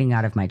was beating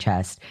out of my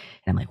chest.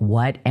 And I'm like,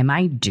 what am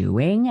I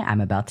doing?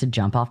 I'm about to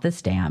jump off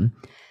this dam.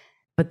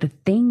 But the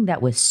thing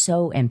that was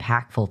so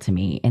impactful to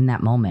me in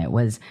that moment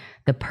was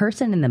the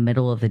person in the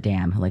middle of the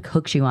dam who like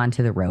hooks you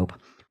onto the rope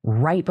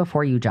right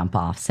before you jump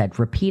off said,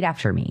 repeat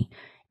after me.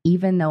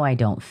 Even though I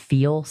don't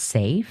feel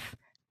safe,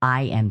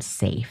 I am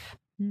safe.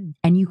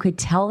 And you could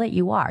tell that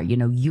you are,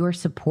 you're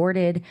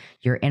supported,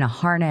 you're in a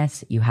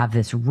harness, you have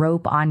this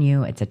rope on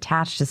you, it's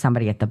attached to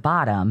somebody at the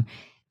bottom,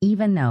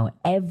 even though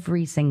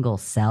every single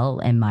cell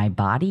in my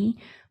body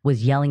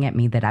was yelling at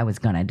me that I was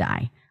going to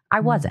die.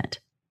 I wasn't.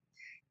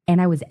 And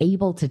I was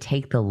able to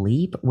take the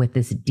leap with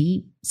this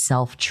deep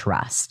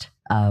self-trust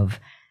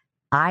of,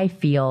 I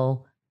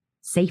feel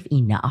safe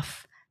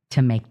enough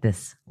to make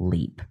this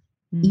leap,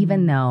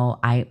 even though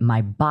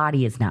my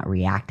body is not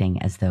reacting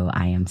as though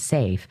I am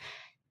safe.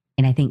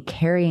 And I think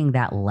carrying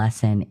that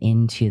lesson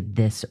into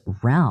this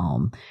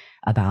realm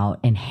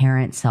about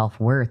inherent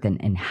self-worth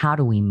and how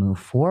do we move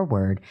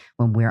forward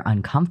when we're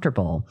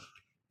uncomfortable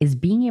is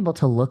being able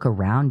to look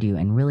around you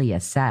and really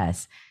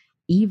assess,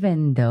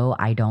 even though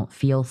I don't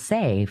feel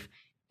safe,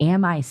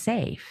 am I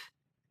safe?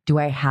 Do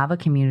I have a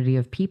community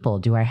of people?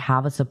 Do I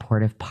have a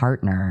supportive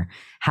partner?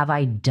 Have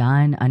I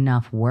done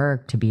enough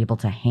work to be able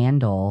to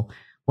handle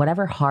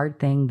whatever hard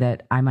thing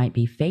that I might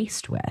be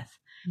faced with?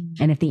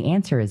 And if the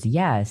answer is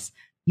yes,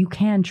 you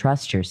can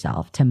trust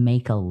yourself to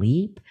make a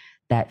leap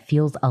that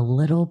feels a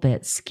little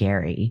bit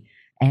scary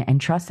and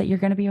trust that you're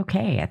going to be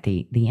okay at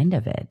the end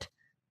of it.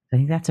 I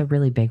think that's a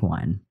really big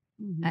one.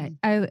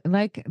 I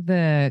like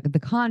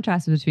the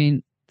contrast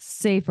between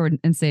safe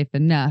and safe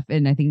enough.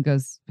 And I think it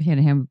goes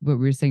hand in hand with what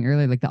we were saying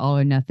earlier, like the all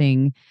or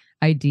nothing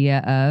idea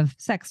of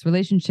sex,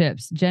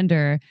 relationships,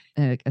 gender,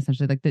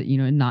 essentially like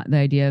not the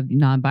idea of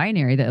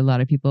non-binary that a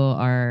lot of people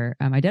are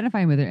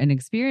identifying with and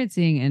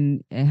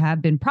experiencing and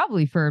have been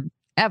probably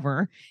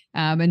forever.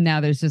 And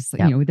now there's just,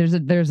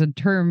 there's a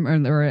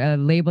term or a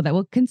label that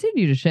will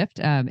continue to shift.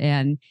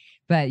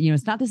 But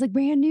it's not this like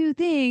brand new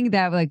thing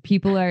that like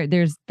people are,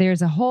 there's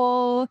a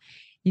whole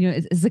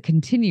it's a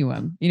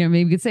continuum.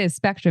 Maybe we could say a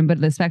spectrum,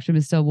 but the spectrum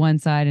is still one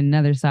side and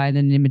another side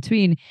and in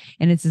between.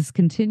 And it's this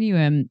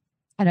continuum.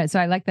 And so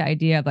I like the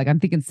idea of like, I'm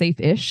thinking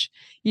safe-ish,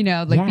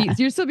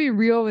 you're still being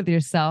real with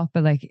yourself,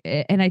 but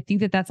and I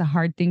think that that's a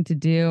hard thing to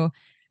do.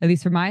 At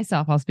least for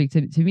myself, I'll speak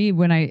to me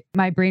when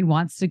my brain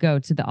wants to go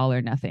to the all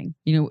or nothing,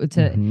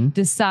 to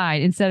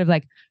decide instead of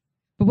like,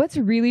 but what's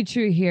really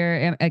true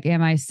here?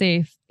 Am I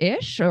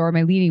safe-ish, or am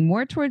I leaning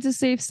more towards the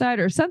safe side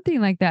or something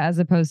like that, as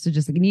opposed to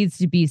just like, it needs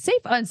to be safe,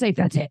 unsafe.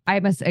 That's it.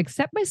 I must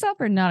accept myself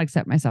or not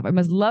accept myself. I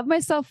must love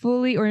myself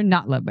fully or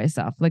not love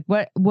myself. Like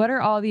what are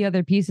all the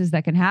other pieces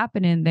that can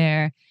happen in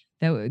there?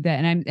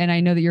 And I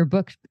know that your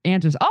book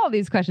answers all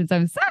these questions.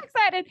 I'm so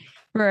excited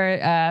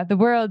for the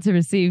world to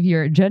receive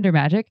your gender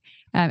magic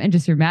and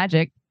just your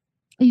magic.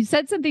 You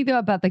said something though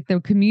about like the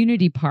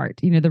community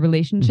part, the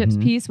relationships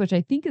piece, which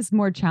I think is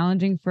more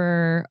challenging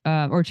for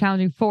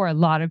a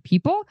lot of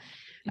people.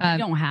 They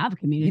don't have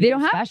community. They don't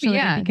have, especially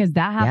because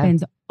that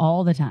happens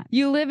all the time.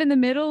 You live in the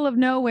middle of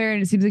nowhere,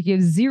 and it seems like you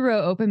have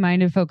zero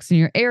open-minded folks in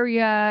your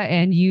area,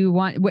 and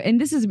and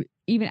this is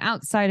even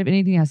outside of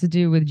anything that has to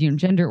do with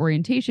gender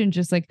orientation,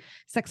 just like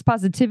sex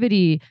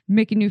positivity,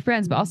 making new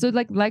friends, but also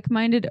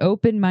like-minded,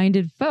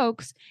 open-minded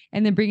folks,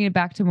 and then bringing it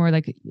back to more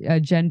like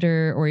a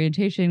gender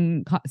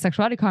orientation,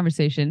 sexuality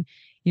conversation.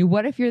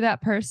 What if you're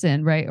that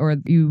person, right? Or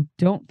you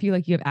don't feel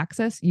like you have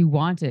access, you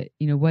want it.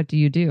 What do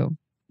you do?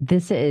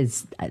 This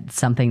is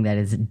something that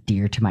is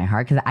dear to my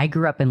heart because I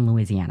grew up in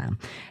Louisiana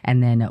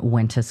and then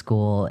went to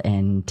school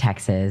in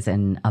Texas,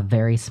 in a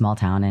very small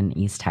town in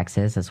East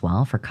Texas as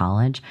well, for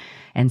college.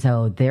 And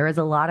so there is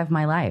a lot of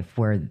my life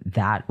where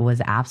that was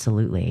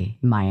absolutely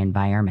my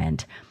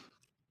environment.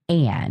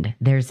 And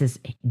there's this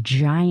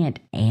giant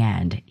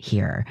and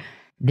here.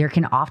 There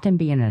can often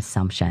be an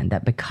assumption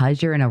that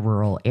because you're in a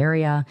rural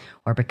area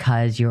or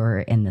because you're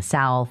in the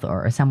South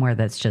or somewhere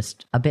that's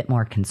just a bit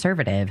more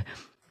conservative,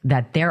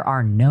 that there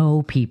are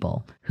no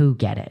people who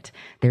get it.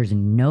 There's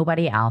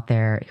nobody out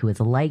there who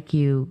is like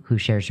you, who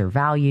shares your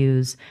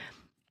values.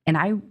 And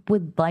I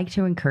would like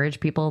to encourage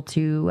people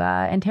to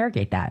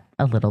interrogate that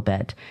a little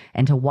bit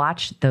and to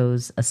watch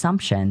those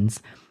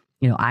assumptions.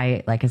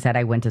 Like I said,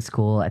 I went to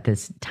school at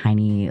this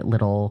tiny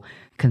little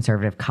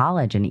conservative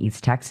college in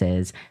East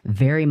Texas,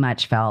 very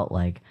much felt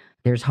like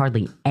there's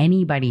hardly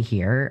anybody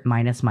here,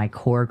 minus my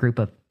core group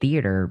of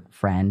theater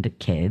friend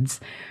kids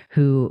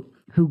who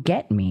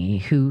get me,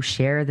 who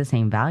share the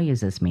same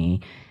values as me.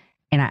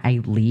 And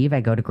I leave,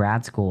 I go to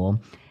grad school,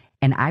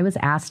 and I was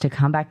asked to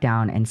come back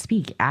down and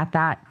speak at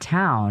that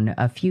town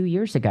a few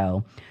years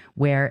ago,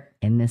 where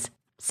in this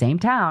same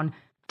town,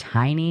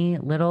 tiny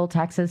little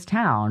Texas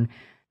town,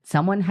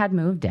 someone had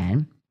moved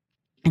in,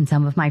 and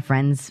some of my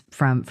friends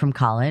from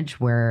college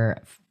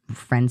were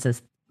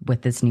friends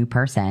with this new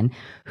person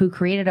who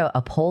created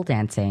a pole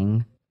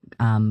dancing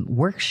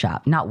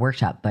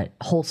but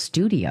whole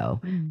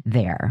studio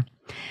there.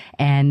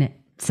 And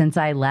since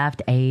I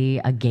left, a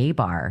gay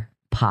bar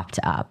popped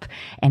up,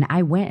 and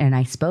I went and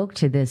I spoke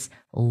to this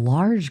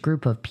large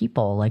group of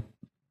people, like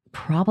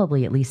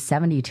probably at least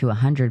 70 to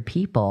 100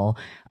 people,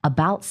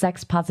 about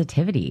sex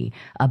positivity,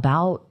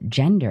 about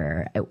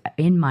gender,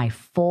 in my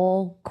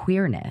full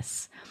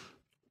queerness.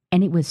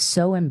 And it was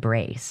so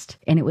embraced.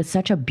 And it was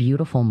such a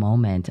beautiful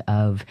moment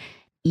of,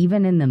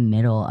 even in the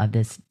middle of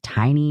this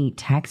tiny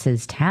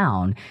Texas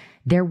town,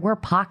 there were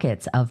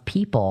pockets of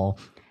people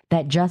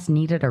that just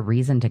needed a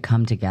reason to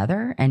come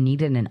together and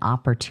needed an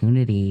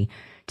opportunity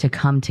to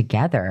come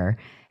together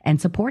and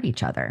support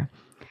each other.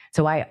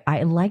 So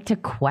I like to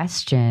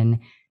question,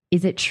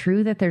 is it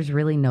true that there's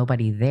really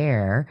nobody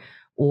there?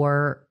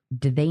 Or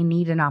do they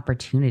need an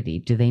opportunity?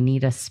 Do they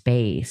need a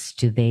space?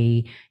 Do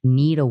they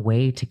need a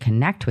way to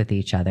connect with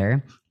each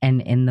other?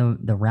 And in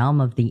the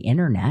realm of the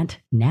internet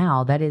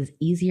now, that is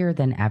easier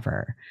than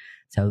ever.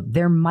 So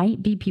there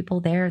might be people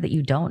there that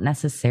you don't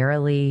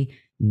necessarily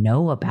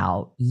know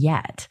about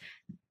yet,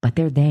 but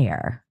they're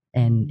there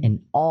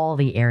in all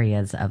the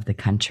areas of the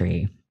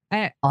country.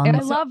 I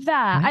love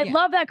that. I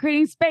love that,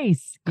 creating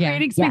space,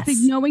 like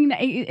knowing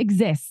that it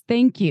exists.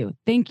 Thank you,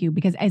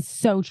 because it's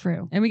so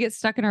true. And we get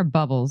stuck in our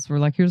bubbles. We're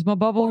like, here's my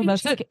bubble.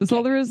 That's it. That's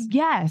all there is.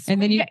 Yes.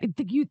 And then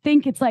you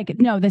think it's like,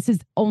 no, this is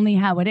only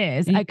how it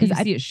is. Because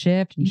I see it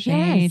shift and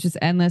change. It's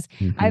endless.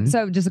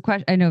 So just a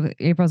question. I know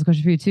April's a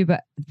question for you too,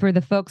 but for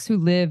the folks who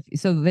live,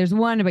 so there's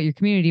one about your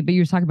community, but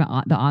you're talking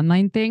about the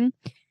online thing.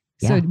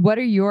 So what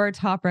are your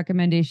top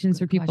recommendations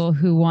for people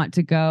who want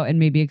to go and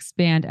maybe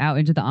expand out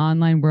into the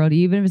online world,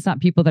 even if it's not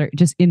people that are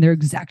just in their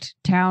exact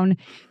town,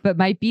 but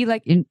might be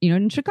like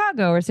in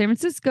Chicago or San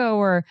Francisco,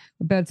 or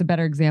that's a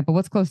better example.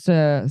 What's close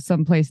to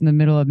some place in the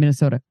middle of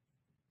Minnesota?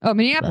 Oh,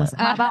 Minneapolis.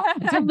 How about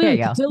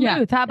Duluth?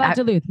 Duluth. How about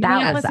Duluth?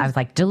 I was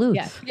like,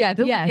 Duluth.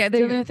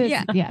 Duluth is,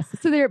 yes.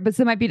 So there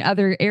might be in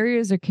other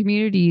areas or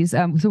communities.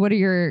 So what are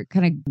your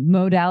kind of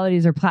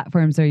modalities or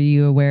platforms are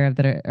you aware of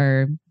that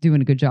are doing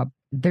a good job?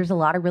 There's a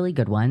lot of really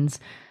good ones.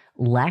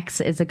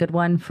 Lex is a good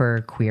one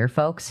for queer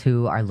folks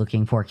who are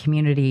looking for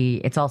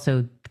community. It's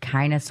also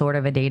kind of sort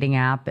of a dating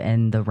app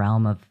in the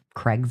realm of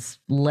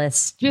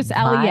Craigslist. Just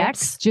vibes.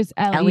 LEX. Just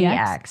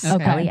LEX. LEX.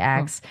 Okay.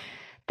 LEX.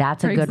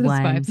 That's a good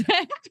one.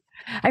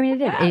 I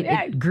mean,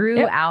 it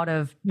grew out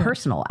of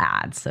personal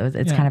ads. So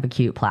it's kind of a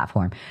cute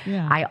platform.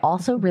 Yeah. I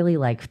also really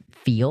like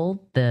Field,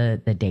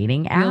 the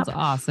dating app. Field's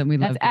awesome. We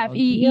love That's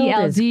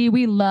FEELD.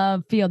 We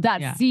love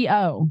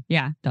Field.co.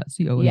 Yeah.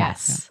 .co.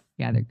 Yes.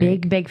 Yeah, they're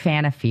great. Big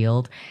fan of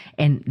Field.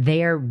 And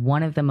they are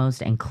one of the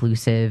most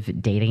inclusive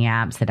dating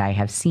apps that I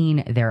have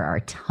seen. There are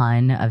a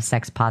ton of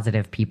sex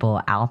positive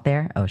people out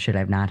there. Oh, should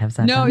I not have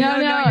said No,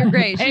 that? you're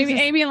great.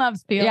 Amy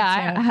loves Field.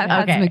 Yeah, too. I have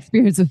had some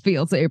experience with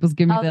Field, so April's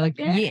giving me the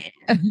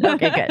yeah.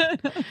 Okay,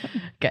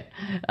 good.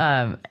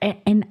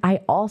 And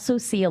I also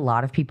see a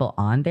lot of people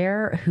on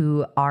there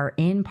who are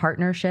in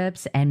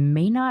partnerships and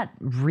may not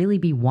really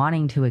be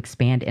wanting to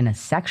expand in a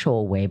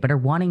sexual way, but are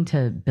wanting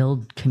to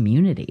build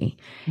community.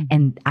 Mm-hmm.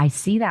 And I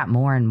see that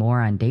more and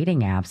more on dating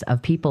apps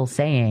of people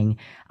saying,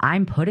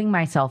 I'm putting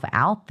myself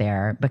out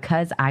there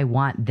because I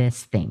want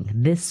this thing,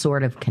 this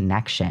sort of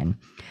connection.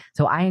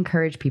 So I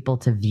encourage people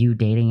to view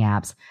dating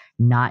apps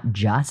not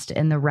just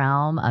in the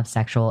realm of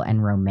sexual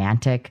and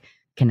romantic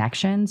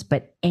connections,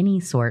 but any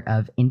sort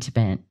of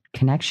intimate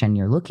connection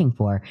you're looking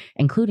for,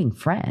 including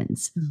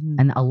friends. Mm-hmm.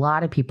 And a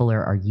lot of people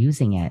are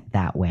using it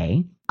that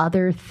way.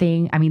 Other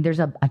thing, I mean,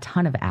 there's a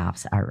ton of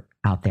apps are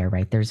out there,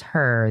 right? There's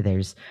Her,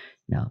 there's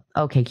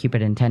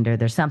OkCupid and Tinder.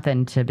 There's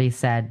something to be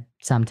said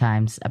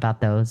sometimes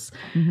about those.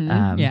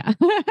 Mm-hmm.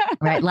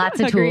 Right. Lots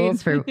of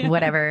tools for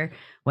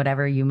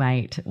whatever you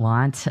might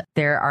want.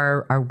 There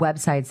are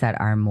websites that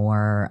are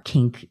more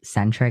kink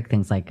centric,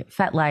 things like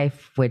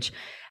FetLife, which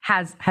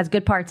has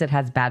good parts. It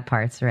has bad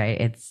parts, right?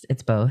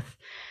 It's both.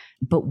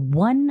 But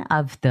one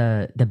of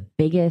the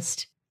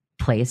biggest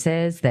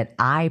places that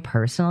I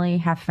personally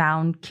have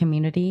found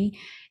community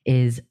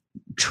is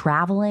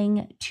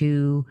traveling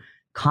to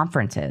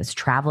conferences,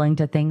 traveling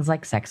to things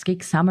like Sex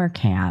Geek Summer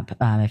Camp.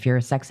 If you're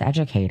a sex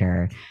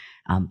educator,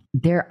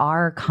 there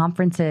are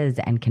conferences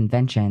and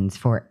conventions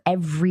for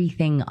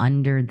everything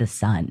under the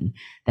sun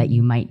that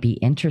you might be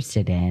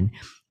interested in.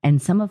 And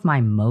some of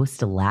my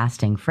most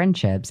lasting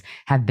friendships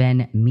have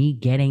been me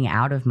getting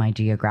out of my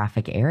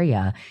geographic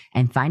area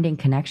and finding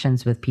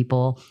connections with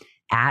people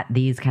at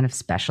these kind of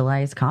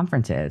specialized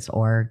conferences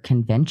or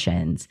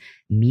conventions,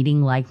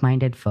 meeting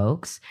like-minded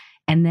folks,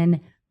 and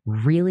then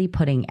really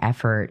putting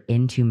effort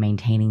into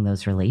maintaining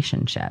those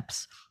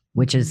relationships,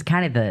 which is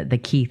kind of the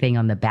key thing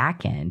on the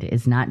back end,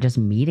 is not just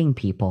meeting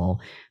people,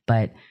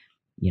 but,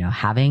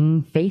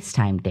 having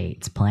FaceTime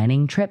dates,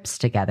 planning trips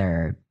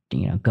together,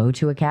 go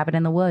to a cabin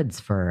in the woods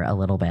for a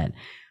little bit,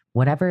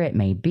 whatever it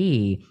may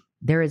be.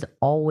 There is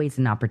always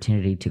an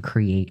opportunity to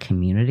create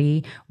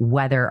community,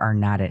 whether or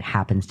not it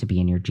happens to be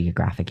in your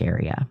geographic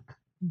area.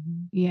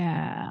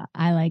 Yeah,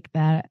 I like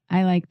that.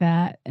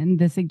 And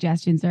the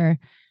suggestions I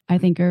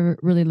think are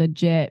really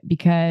legit,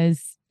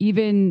 because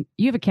even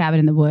you have a cabin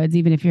in the woods,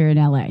 even if you're in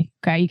LA,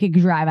 okay, you could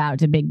drive out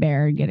to Big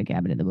Bear and get a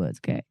cabin in the woods.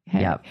 Okay. Hey,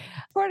 yep.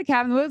 Or a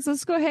cabin in the woods,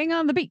 let's go hang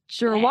on the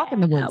beach or walk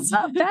in the woods.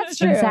 That's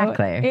true.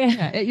 Exactly.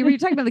 Yeah. You're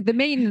talking about like the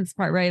maintenance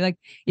part, right? Like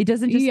it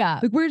doesn't just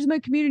like, where's my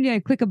community?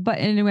 I click a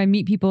button and I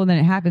meet people and then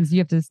it happens. You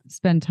have to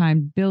spend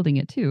time building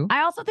it too.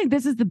 I also think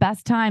this is the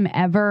best time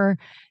ever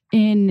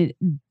in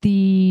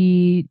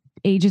the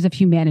ages of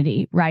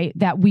humanity, right?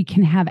 That we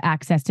can have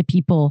access to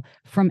people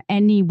from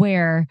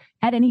anywhere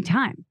at any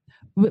time.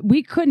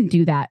 We couldn't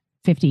do that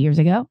 50 years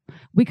ago.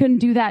 We couldn't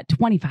do that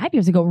 25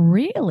 years ago,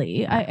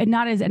 really.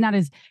 Not as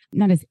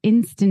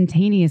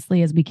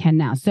instantaneously as we can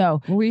now.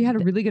 So we had a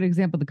really good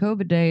example of the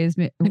COVID days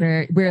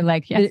where we're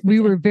like, we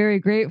were very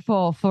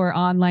grateful for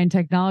online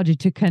technology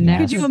to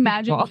connect. Could you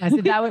imagine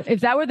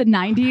if that were the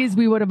 90s,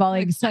 we would have all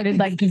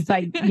started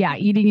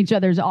eating each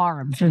other's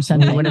arms or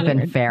something. We would have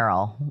been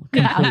feral.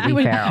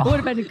 Completely feral. Would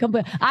have been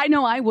complete. I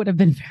know I would have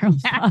been feral.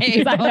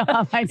 I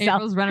know myself.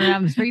 April's running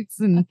around the streets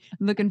and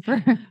looking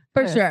for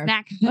sure.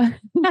 Snack.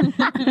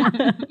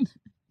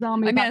 I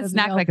mean, a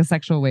snack like a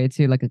sexual way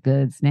too, like a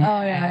good snack.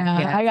 Oh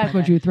yeah. I got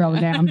what you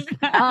throwing down.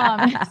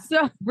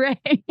 So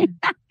Ray.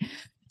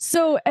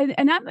 So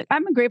and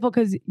I'm grateful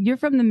because you're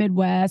from the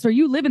Midwest, or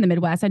you live in the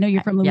Midwest. I know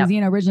you're from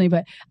Louisiana originally,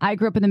 but I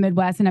grew up in the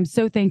Midwest, and I'm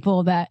so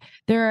thankful that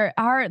there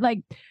are like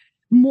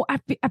more. I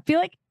feel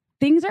like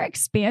things are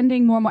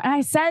expanding more and more. And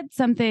I said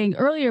something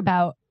earlier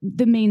about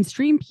the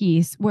mainstream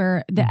piece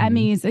where the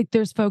Emmys, like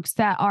there's folks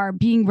that are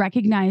being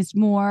recognized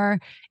more.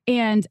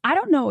 And I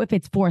don't know if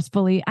it's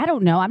forcefully. I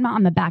don't know. I'm not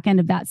on the back end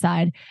of that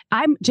side.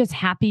 I'm just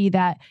happy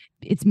that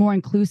it's more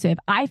inclusive.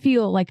 I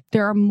feel like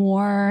there are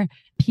more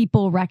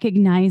people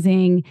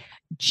recognizing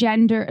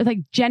gender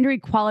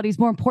equality is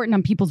more important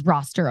on people's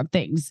roster of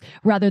things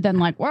rather than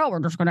like, well, we're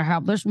just going to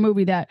have this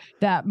movie that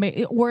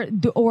may, or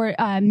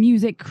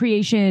music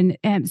creation.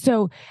 And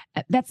so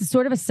that's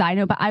sort of a side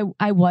note, but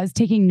I was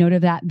taking note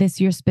of that this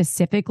year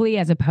specifically,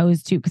 as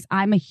opposed to, because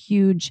I'm a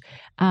huge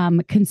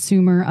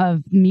consumer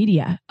of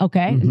media.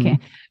 Okay. Okay.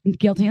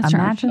 Guilty as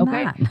charged.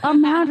 Okay.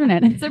 Imagine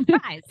it.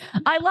 Surprise.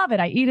 I love it.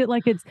 I eat it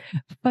like it's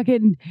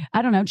fucking,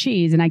 I don't know,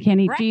 cheese, and I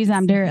can't eat cheese.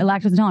 I'm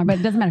lactose intolerant, but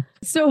it doesn't matter.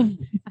 So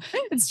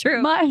It's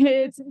true.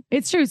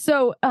 It's true.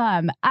 So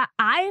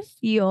I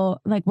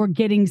feel like we're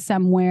getting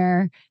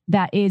somewhere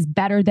that is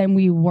better than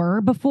we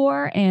were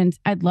before. And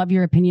I'd love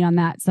your opinion on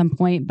that at some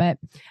point. But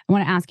I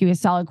want to ask you a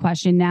solid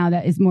question now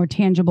that is more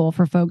tangible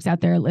for folks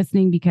out there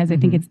listening, because I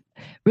think it's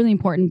really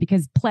important,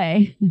 because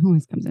play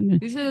always comes in.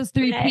 These are those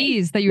 3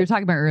 P's that you were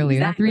talking about earlier.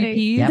 Exactly. The 3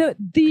 P's. Yep.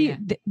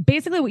 The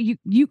basically what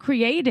you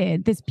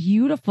created this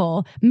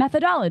beautiful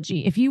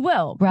methodology, if you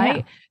will, right?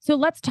 Yeah. So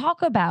let's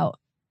talk about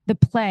the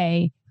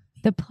play,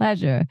 the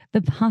pleasure,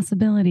 the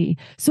possibility.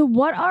 So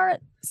what are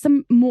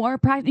some more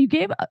practical? You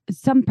gave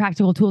some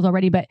practical tools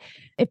already, but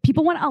if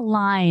people want to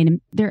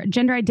align their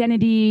gender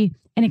identity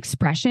and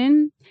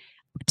expression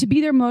to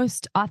be their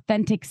most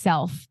authentic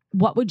self,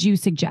 what would you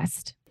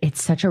suggest?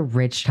 It's such a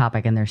rich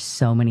topic, and there's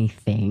so many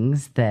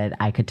things that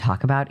I could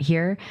talk about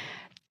here.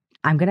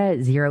 I'm going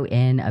to zero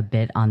in a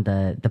bit on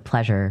the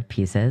pleasure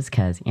pieces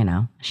because,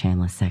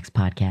 shameless sex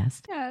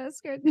podcast. Yeah,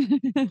 that's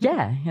good.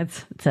 Yeah,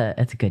 it's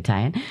a good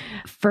tie-in.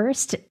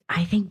 First,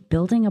 I think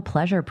building a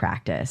pleasure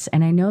practice,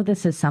 and I know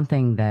this is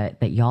something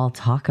that y'all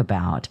talk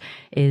about,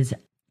 is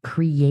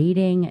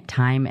creating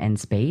time and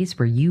space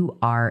where you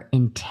are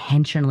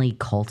intentionally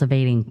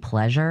cultivating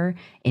pleasure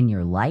in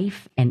your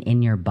life and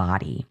in your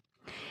body.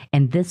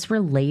 And this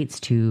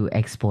relates to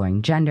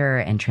exploring gender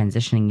and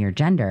transitioning your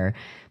gender,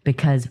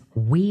 because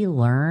we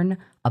learn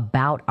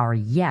about our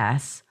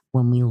yes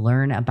when we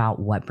learn about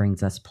what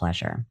brings us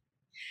pleasure.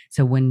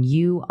 So when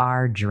you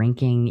are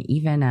drinking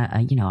even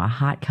a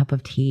hot cup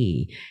of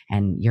tea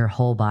and your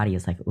whole body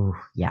is like, oh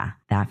yeah,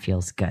 that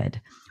feels good.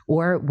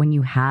 Or when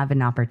you have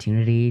an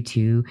opportunity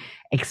to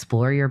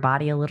explore your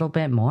body a little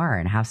bit more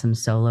and have some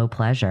solo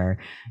pleasure,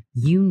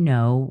 you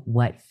know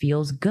what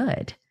feels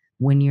good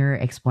when you're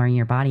exploring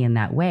your body in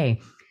that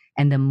way.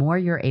 And the more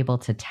you're able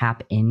to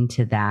tap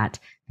into that,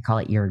 I call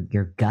it your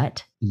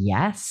gut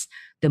yes,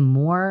 the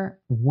more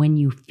when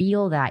you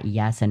feel that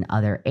yes in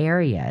other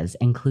areas,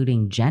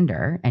 including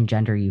gender and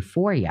gender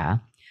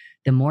euphoria,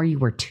 the more you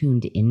were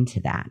tuned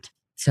into that.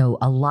 So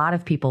a lot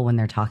of people, when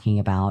they're talking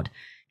about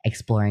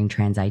exploring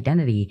trans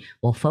identity,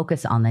 will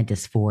focus on the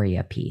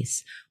dysphoria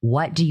piece.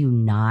 What do you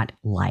not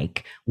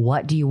like?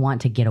 What do you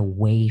want to get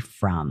away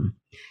from?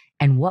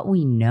 And what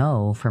we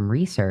know from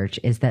research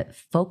is that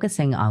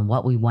focusing on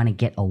what we want to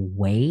get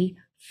away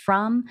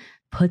from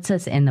puts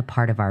us in the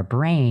part of our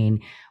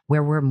brain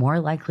where we're more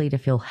likely to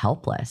feel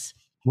helpless.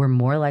 We're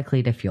more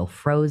likely to feel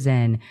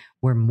frozen.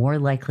 We're more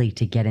likely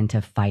to get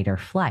into fight or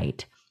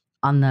flight.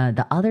 On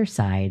the other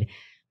side,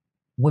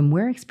 when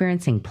we're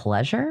experiencing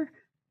pleasure,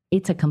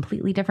 it's a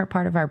completely different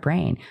part of our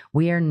brain.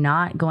 We are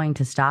not going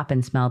to stop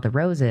and smell the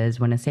roses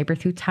when a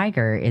saber-toothed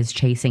tiger is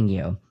chasing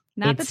you.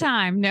 Not the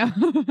time, no.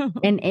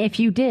 And if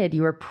you did,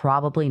 you were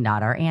probably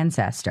not our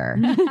ancestor.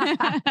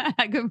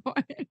 Good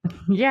point.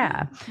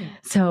 Yeah.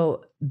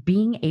 So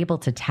being able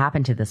to tap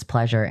into this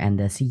pleasure and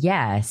this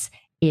yes,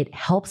 it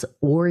helps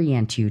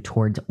orient you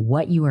towards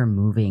what you are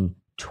moving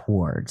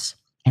towards.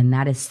 And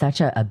that is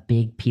such a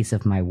big piece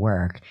of my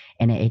work.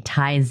 And it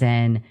ties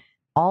in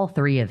all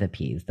 3 of the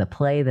P's, the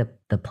play,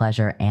 the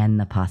pleasure, and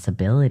the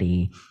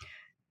possibility.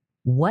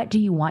 What do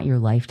you want your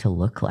life to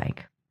look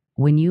like?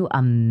 When you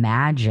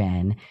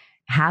imagine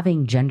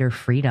having gender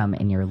freedom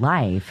in your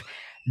life,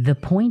 the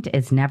point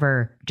is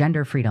never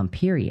gender freedom,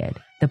 period.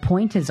 The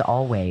point is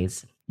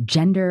always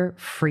gender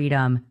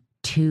freedom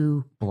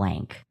to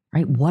blank,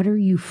 right? What are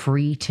you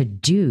free to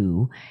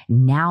do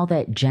now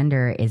that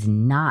gender is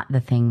not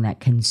the thing that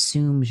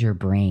consumes your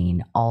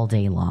brain all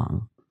day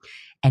long?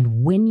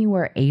 And when you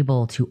are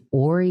able to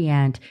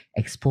orient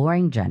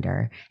exploring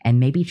gender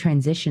and maybe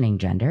transitioning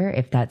gender,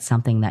 if that's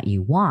something that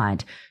you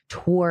want,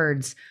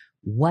 towards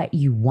what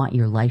you want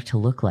your life to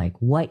look like,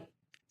 what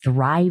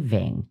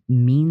thriving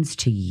means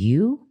to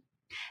you,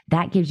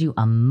 that gives you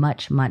a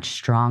much, much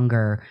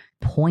stronger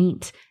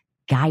point,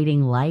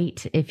 guiding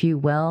light, if you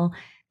will,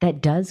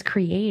 that does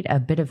create a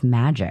bit of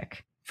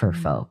magic for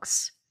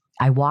folks.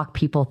 I walk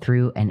people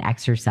through an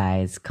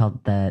exercise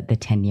called the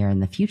 10-year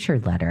in the future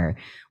letter,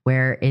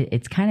 where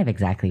it's kind of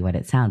exactly what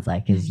it sounds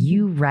like, is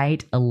you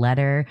write a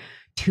letter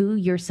to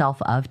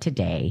yourself of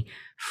today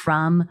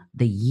from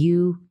the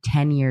you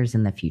 10 years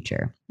in the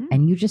future.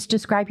 And you just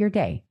describe your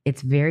day.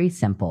 It's very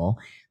simple,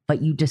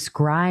 but you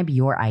describe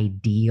your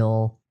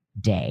ideal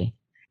day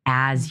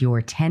as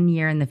your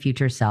 10-year in the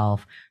future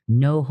self,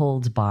 no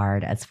holds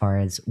barred as far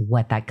as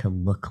what that could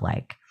look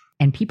like.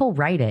 And people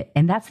write it,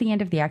 and that's the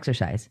end of the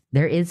exercise.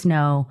 There is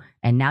no,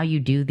 and now you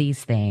do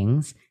these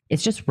things.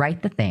 It's just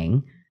write the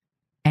thing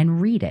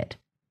and read it.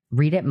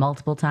 Read it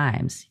multiple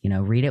times,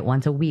 read it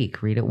once a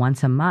week, read it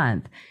once a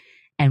month.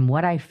 And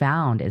what I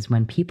found is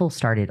when people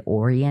started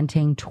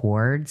orienting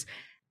towards,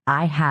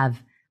 I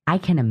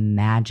can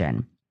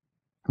imagine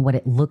what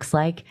it looks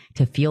like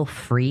to feel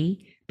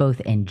free, both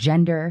in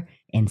gender,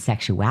 in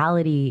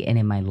sexuality, and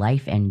in my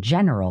life in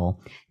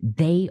general.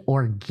 They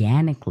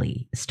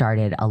organically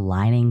started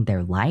aligning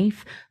their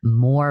life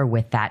more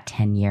with that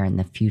 10-year in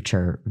the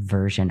future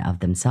version of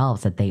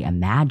themselves that they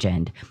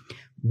imagined,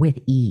 with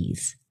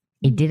ease.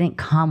 It didn't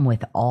come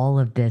with all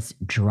of this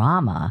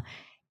drama.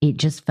 it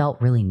just felt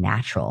really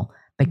natural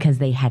because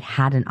they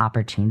had an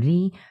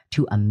opportunity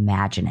to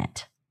imagine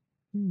it.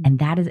 And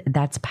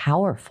that's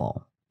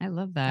powerful. I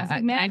love that.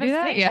 That's like Can I do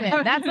that?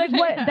 Yeah.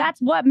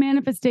 That's what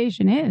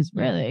manifestation is,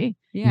 really.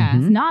 Yeah.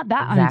 It's not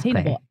that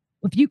unattainable.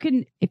 If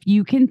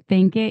you can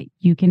think it,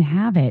 you can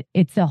have it.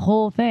 It's the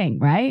whole thing,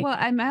 right? Well,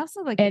 I'm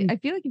also like, I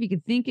feel like if you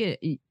could think it,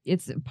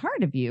 it's a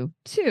part of you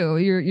too.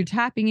 You're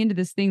tapping into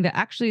this thing that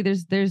actually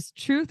there's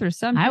truth or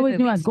something. I always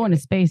knew I was going to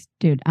space,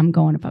 dude. I'm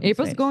going to fucking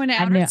April's space. going to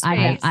outer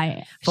space.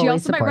 She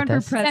also might run for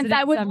president Since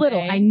I was someday.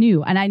 little, I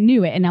knew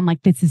it, and I'm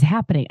like, this is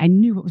happening. I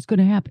knew it was going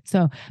to happen.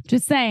 So I'm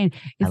just saying,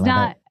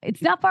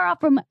 it's not far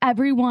off from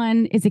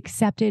everyone is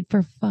accepted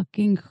for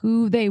fucking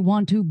who they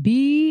want to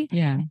be,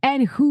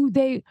 and who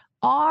they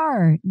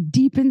are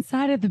deep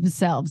inside of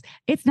themselves.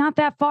 It's not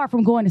that far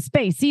from going to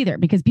space either,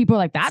 because people are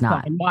like, that's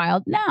fucking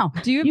wild. No,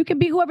 you can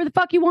be whoever the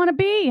fuck you want to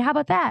be. How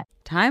about that?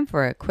 Time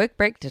for a quick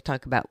break to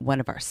talk about one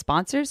of our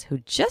sponsors who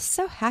just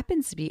so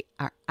happens to be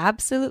our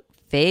absolute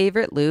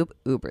favorite lube,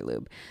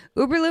 Uberlube.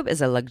 Uberlube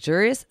is a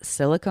luxurious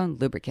silicone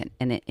lubricant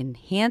and it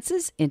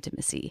enhances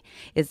intimacy.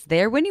 It's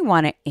there when you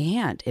want it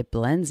and it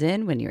blends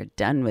in when you're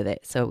done with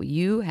it, so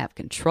you have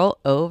control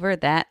over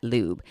that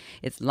lube.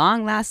 It's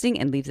long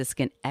lasting and leaves the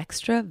skin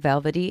extra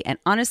velvety, and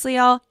honestly,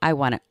 y'all, I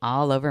want it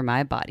all over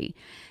my body.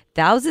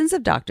 Thousands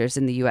of doctors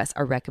in the U.S.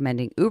 are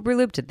recommending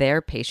Uberlube to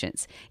their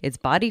patients. It's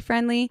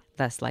body-friendly,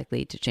 less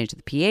likely to change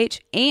the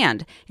pH,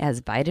 and it has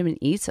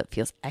vitamin E, so it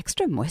feels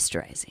extra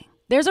moisturizing.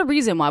 There's a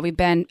reason why we've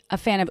been a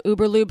fan of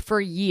Uberlube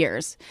for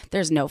years.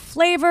 There's no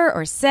flavor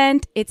or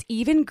scent. It's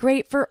even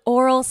great for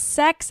oral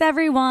sex,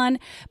 everyone.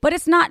 But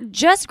it's not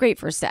just great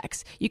for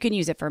sex. You can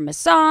use it for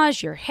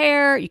massage, your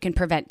hair. You can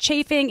prevent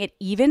chafing. It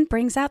even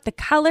brings out the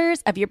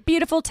colors of your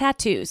beautiful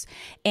tattoos.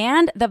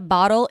 And the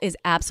bottle is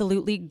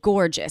absolutely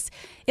gorgeous.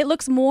 It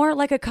looks more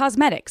like a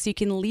cosmetic, so you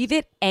can leave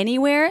it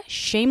anywhere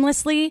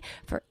shamelessly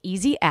for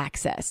easy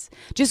access.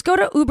 Just go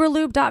to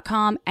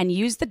uberlube.com and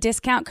use the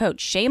discount code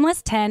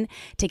shameless10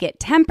 to get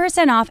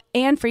 10% off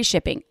and free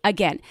shipping.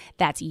 Again,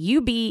 that's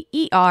uberlube.com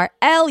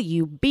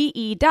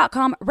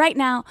right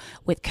now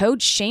with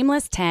code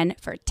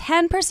shameless10 for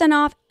 10%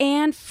 off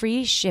and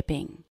free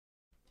shipping.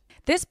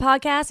 This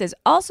podcast is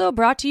also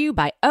brought to you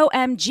by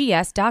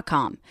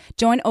OMGS.com.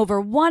 Join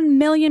over 1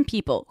 million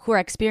people who are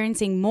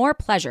experiencing more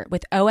pleasure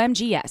with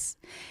OMGS.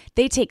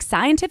 They take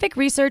scientific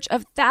research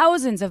of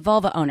thousands of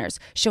vulva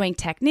owners, showing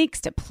techniques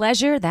to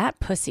pleasure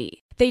that pussy.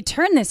 They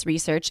turn this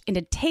research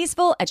into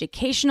tasteful,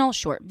 educational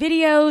short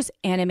videos,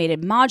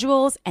 animated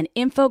modules, and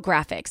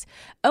infographics.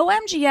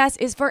 OMGS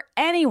is for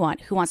anyone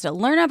who wants to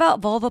learn about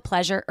vulva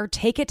pleasure or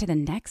take it to the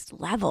next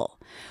level.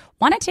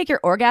 Want to take your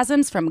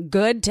orgasms from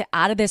good to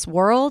out of this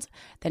world?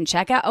 Then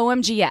check out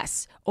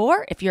OMGS.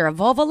 Or if you're a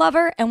vulva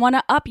lover and want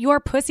to up your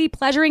pussy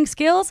pleasuring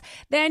skills,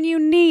 then you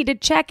need to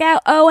check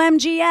out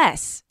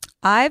OMGS.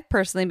 I've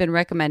personally been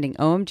recommending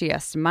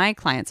OMGS to my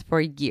clients for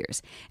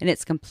years, and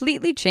it's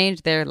completely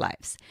changed their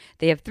lives.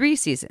 They have 3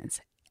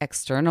 seasons: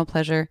 external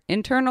pleasure,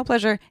 internal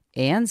pleasure,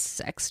 and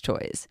sex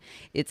toys.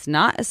 It's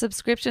not a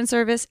subscription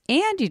service,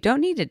 and you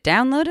don't need to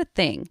download a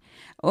thing.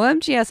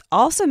 OMGS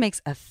also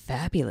makes a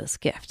fabulous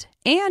gift,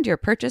 and your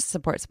purchase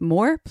supports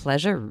more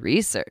pleasure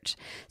research.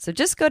 So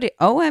just go to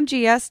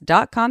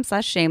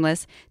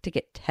omgs.com/shameless to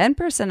get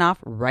 10% off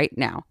right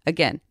now.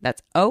 Again,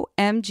 that's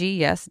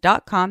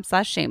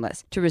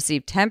omgs.com/shameless to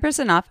receive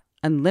 10% off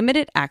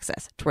unlimited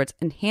access towards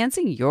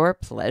enhancing your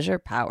pleasure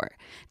power.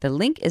 The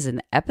link is in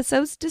the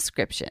episode's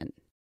description.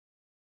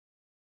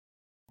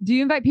 Do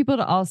you invite people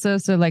to also,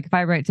 so like if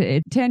I write to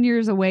it, 10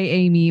 years away,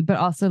 Amy, but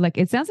also like,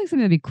 it sounds like something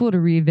that'd be cool to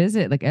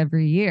revisit like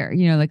every year,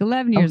 you know, like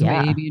 11 years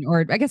away, Amy,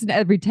 or I guess it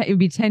would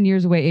be 10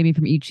 years away, Amy,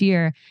 from each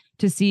year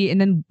to see, and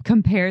then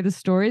compare the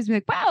stories, be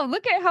like, wow,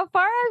 look at how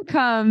far I've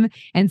come,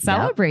 and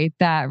celebrate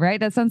that,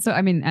 right? That sounds so,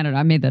 I mean, I don't know,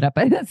 I made that up,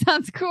 but that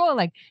sounds cool.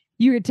 Like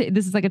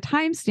this is like a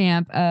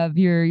timestamp of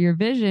your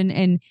vision,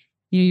 and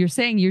you're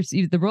saying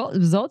the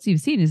results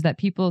you've seen is that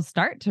people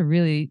start to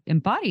really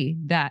embody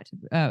that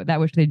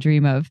which they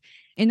dream of.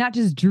 And not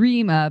just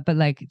dream of, but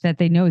like that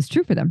they know is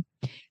true for them.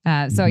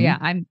 So yeah,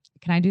 can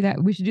I do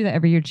that? We should do that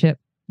every year, Chip.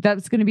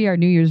 That's going to be our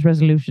New Year's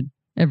resolution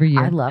every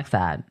year. I love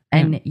that.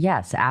 And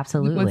yes,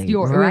 absolutely. What's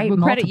yours? Right, we'll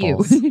credit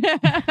you.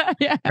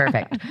 Yeah.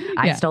 Perfect.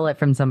 I stole it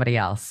from somebody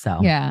else. So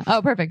yeah.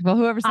 Oh, perfect. Well,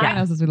 whoever someone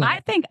else is, we love.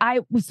 I think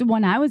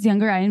when I was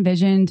younger, I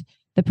envisioned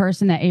the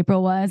person that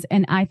April was,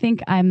 and I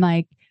think I'm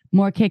like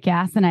more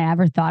kick-ass than I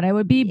ever thought I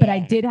would be, but I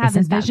did have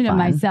this vision of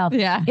myself.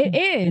 Yeah, it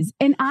is.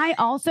 And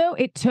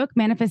it took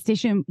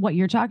manifestation, what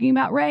you're talking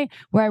about, Ray,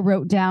 where I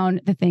wrote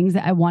down the things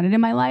that I wanted in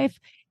my life.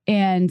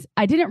 And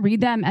I didn't read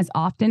them as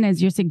often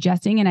as you're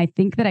suggesting. And I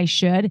think that I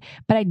should,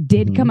 but I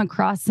did come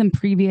across some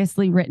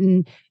previously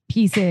written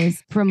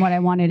pieces from what I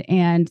wanted.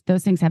 And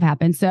those things have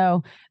happened.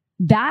 So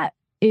that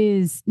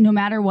is, no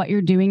matter what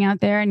you're doing out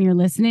there and you're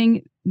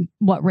listening,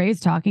 what Ray's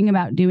talking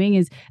about doing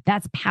is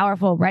that's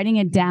powerful. Writing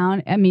it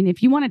down. I mean,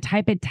 if you want to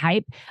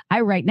type,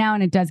 I write now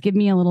and it does give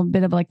me a little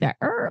bit of like that,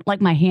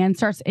 like my hand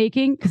starts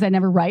aching because I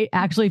never write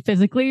actually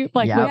physically.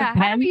 Like with a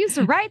pen. We used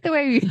to write the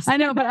way we used to. I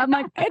know, but I'm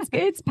like,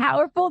 it's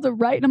powerful to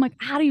write. And I'm like,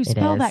 how do you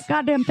spell that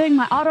goddamn thing?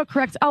 My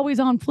autocorrect's always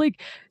on fleek.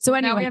 So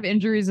anyway, now we have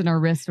injuries in our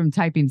wrists from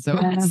typing. So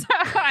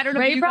I don't know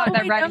Ray if you got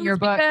that writing your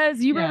book.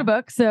 Because you wrote a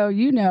book, so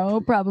you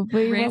know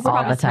probably Ray's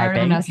all the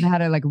typing. Us and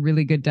had a like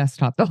really good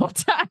desktop the whole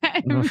time.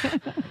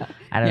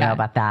 I don't know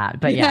about that,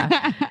 but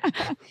yeah.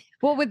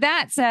 Well, with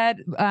that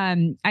said,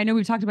 I know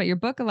we've talked about your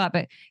book a lot,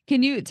 but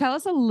can you tell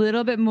us a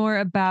little bit more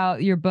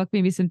about your book?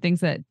 Maybe some things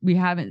that we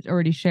haven't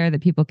already shared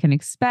that people can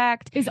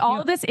expect. Is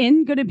all of this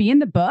going to be in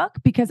the book?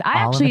 Because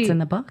all of it's in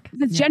the book.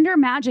 The Gender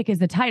Magic is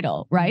the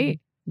title, right?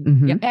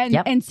 Mm-hmm.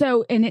 Yep. And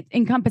so it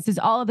encompasses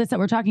all of this that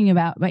we're talking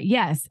about. But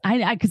yes, I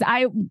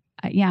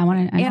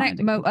want to.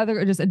 And my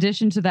other just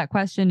addition to that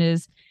question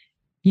is,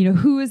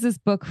 who is this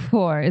book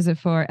for? Is it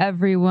for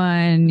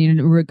everyone,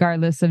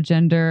 regardless of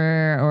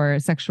gender or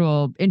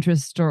sexual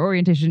interest or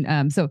orientation?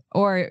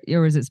 Or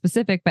is it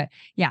specific? But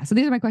yeah, so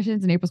these are my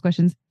questions and April's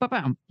questions.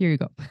 Ba-bam. Here you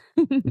go.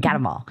 Got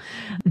them all.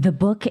 The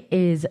book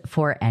is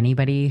for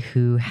anybody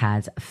who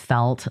has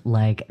felt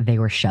like they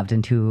were shoved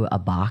into a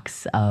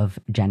box of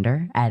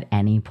gender at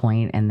any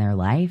point in their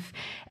life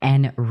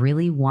and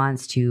really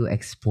wants to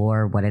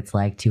explore what it's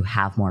like to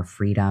have more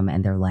freedom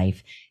in their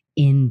life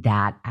in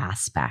that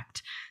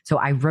aspect. So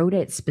I wrote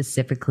it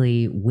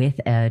specifically with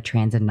a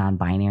trans and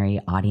non-binary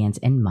audience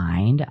in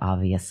mind,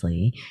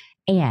 obviously.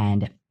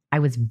 And I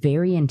was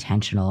very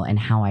intentional in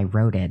how I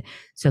wrote it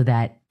so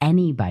that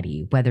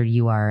anybody, whether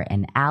you are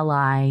an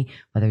ally,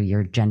 whether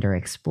you're a gender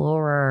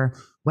explorer,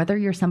 whether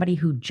you're somebody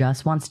who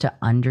just wants to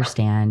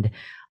understand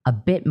a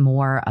bit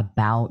more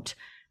about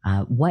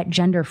what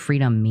gender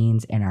freedom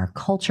means in our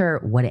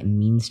culture, what it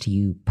means to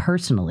you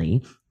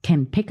personally,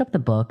 can pick up the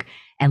book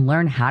and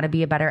learn how to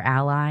be a better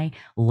ally,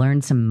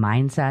 learn some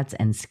mindsets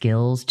and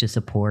skills to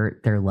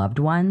support their loved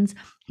ones,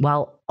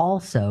 while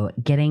also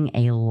getting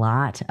a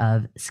lot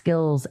of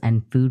skills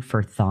and food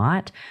for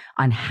thought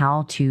on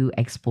how to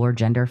explore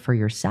gender for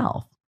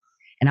yourself.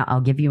 And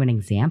I'll give you an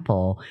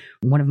example.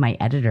 One of my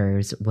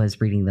editors was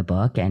reading the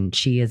book, and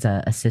she is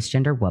a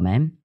cisgender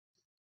woman.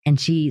 And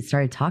she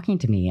started talking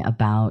to me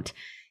about,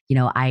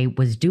 I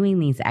was doing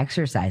these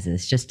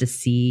exercises just to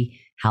see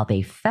how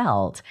they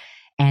felt.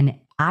 And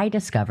I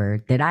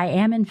discovered that I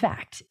am, in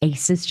fact, a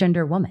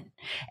cisgender woman.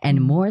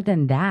 And more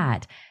than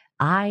that,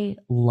 I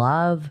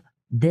love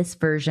this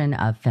version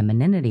of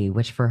femininity,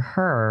 which for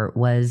her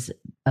was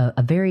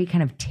a very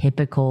kind of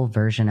typical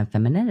version of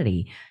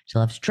femininity. She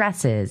loves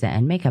dresses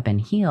and makeup and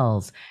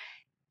heels.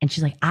 And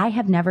she's like, I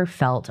have never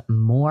felt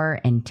more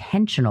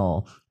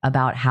intentional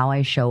about how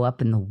I show up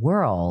in the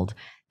world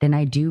than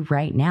I do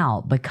right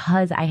now,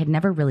 because I had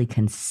never really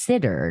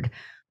considered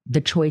the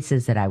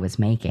choices that I was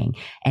making.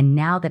 And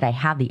now that I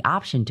have the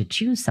option to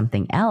choose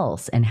something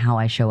else and how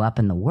I show up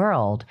in the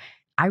world,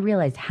 I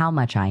realize how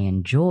much I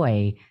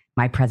enjoy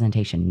my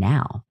presentation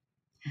now.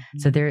 Mm-hmm.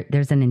 So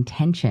there's an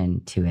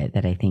intention to it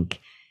that I think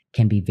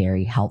can be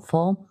very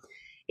helpful.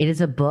 It is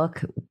a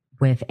book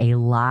with a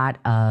lot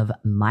of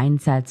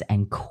mindsets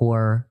and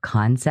core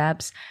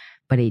concepts,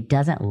 but it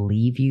doesn't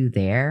leave you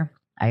there.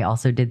 I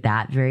also did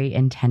that very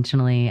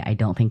intentionally. I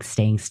don't think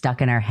staying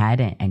stuck in our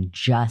head and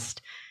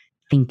just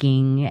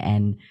thinking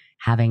and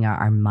having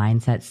our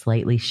mindset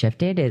slightly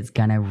shifted is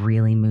going to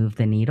really move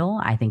the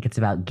needle. I think it's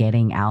about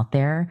getting out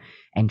there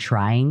and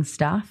trying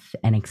stuff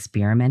and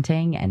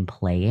experimenting and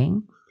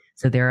playing.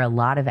 So there are a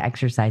lot of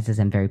exercises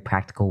and very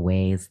practical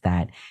ways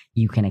that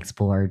you can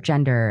explore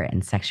gender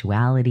and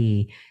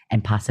sexuality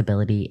and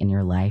possibility in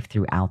your life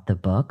throughout the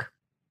book.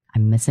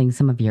 I'm missing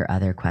some of your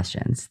other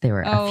questions. There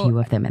were a few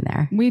of them in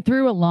there. We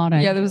threw a lot.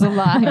 Yeah, there was a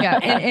lot. Yeah,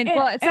 and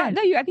well, it's not.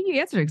 No, I think you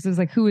answered it because it was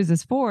like, who is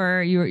this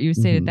for? You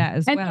stated that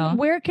as well. And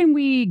where can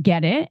we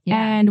get it? Yeah.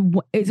 And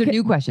these are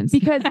new questions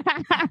because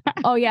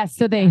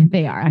so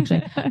they are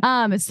actually.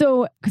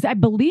 So because I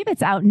believe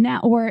it's out now,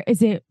 or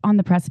is it on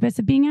the precipice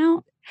of being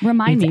out?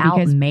 Remind me, it's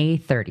out May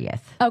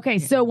 30th. Okay,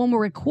 so when we're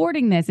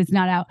recording this, it's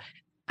not out.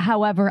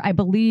 However, I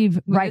believe,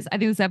 I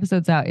think this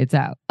episode's out. It's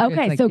out.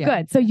 Okay,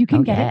 good. So you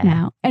can get it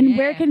now. And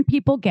where can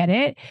people get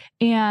it?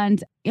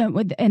 And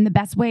and the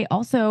best way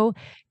also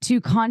to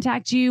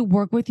contact you,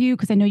 work with you,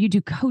 because I know you do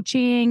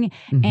coaching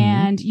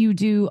and you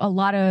do a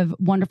lot of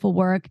wonderful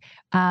work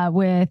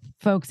with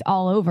folks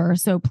all over.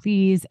 So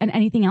please, and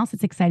anything else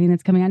that's exciting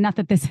that's coming out. Not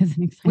that this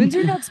isn't exciting. When's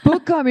your next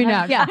book coming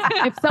out? Yeah.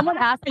 If someone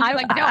asks, I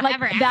like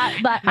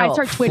that. I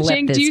start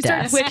twitching. Do you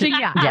start twitching?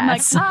 Yeah.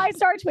 Yes. I'm like, I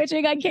start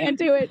twitching. I can't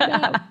do it.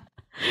 No.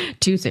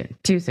 Too soon.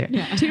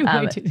 Yeah. Too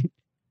soon.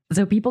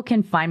 So people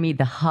can find me.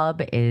 The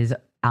hub is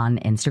on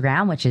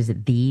Instagram, which is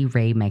the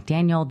Ray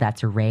McDaniel.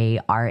 That's Ray,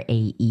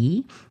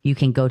 R-A-E. You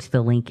can go to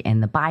the link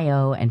in the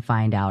bio and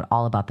find out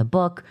all about the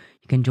book.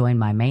 You can join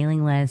my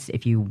mailing list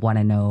if you want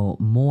to know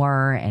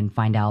more and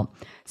find out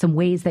some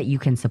ways that you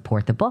can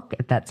support the book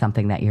if that's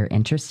something that you're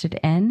interested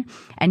in.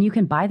 And you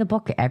can buy the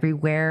book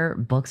everywhere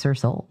books are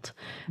sold.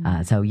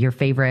 So your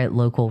favorite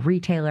local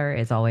retailer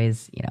is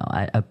always,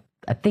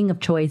 a thing of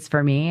choice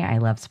for me. I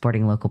love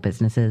supporting local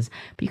businesses,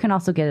 but you can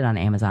also get it on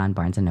Amazon,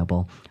 Barnes &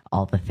 Noble,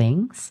 all the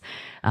things.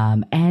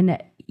 And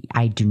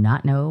I do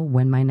not know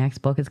when my next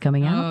book is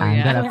coming out.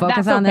 I'm going to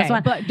focus on this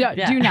one. But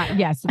do not.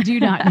 Yes, do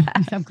not.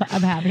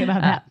 I'm happy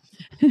about that.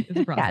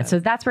 Yeah, so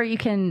that's where you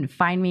can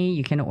find me.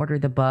 You can order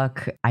the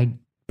book. I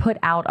put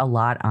out a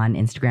lot on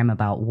Instagram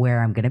about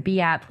where I'm going to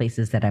be at,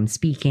 places that I'm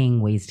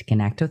speaking, ways to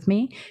connect with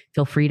me.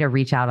 Feel free to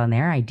reach out on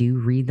there. I do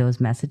read those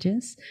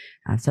messages.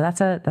 So that's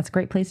a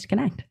great place to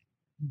connect.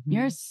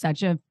 You're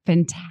such a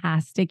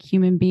fantastic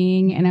human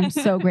being, and I'm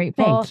so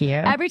grateful. Thank you.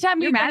 Every time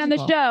we've been on the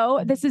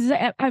show,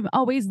 I'm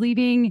always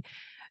leaving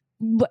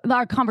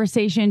our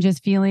conversation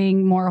just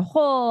feeling more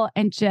whole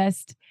and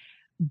just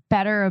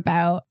better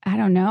about,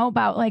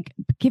 like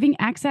giving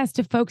access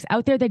to folks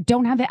out there that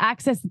don't have the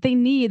access that they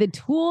need, the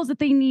tools that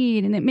they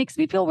need. And it makes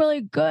me feel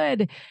really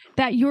good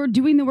that you're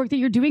doing the work that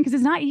you're doing, because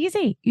it's not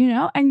easy,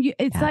 and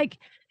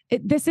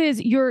this is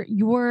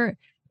your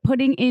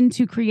putting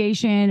into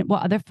creation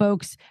what other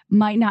folks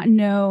might not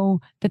know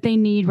that they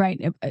need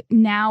right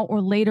now or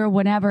later,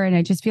 whatever. And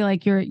I just feel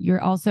like you're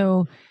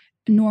also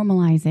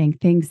normalizing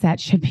things that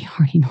should be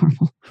already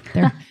normal.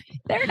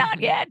 They're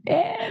not yet.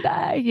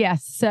 And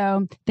yes.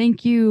 So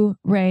thank you,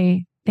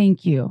 Ray.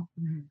 Thank you.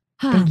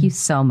 Thank you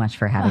so much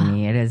for having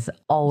me. It is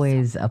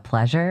always a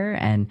pleasure.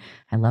 And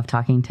I love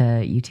talking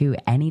to you two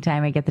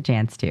anytime I get the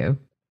chance to.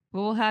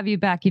 We'll have you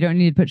back. You don't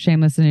need to put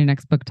Shameless in your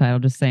next book title.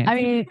 Just saying. I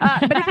mean,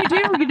 but if you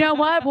do, you know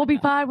what? We'll be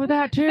fine with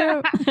that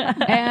too.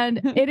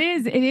 And it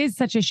is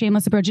such a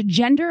shameless approach.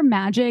 Gender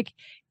Magic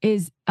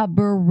is a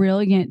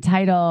brilliant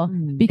title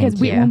because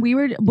when we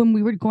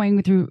were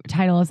going through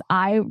titles,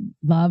 I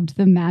loved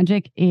the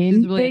magic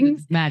in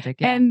things. Magic,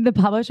 and the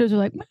publishers were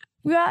like,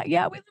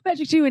 yeah, we love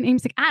magic too. And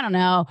Amy's like, I don't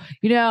know.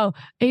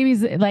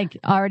 Amy's like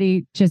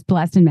already just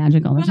blessed in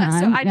magic all the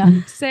time. So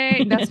I'd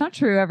say that's not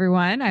true,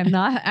 everyone. I'm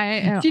not.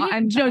 I'm she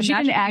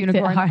didn't act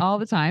unicorn all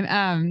the time.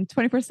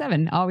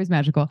 24/7, always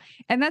magical.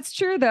 And that's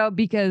true though,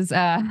 because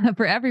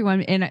for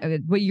everyone,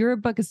 and what your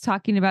book is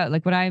talking about,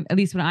 like what I'm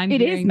hearing,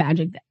 it is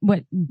magic.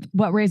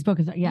 What Ray's book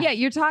is, yeah,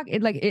 you're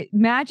talking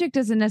magic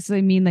doesn't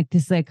necessarily mean like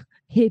this like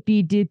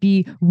hippy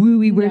dippy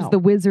wooey where's the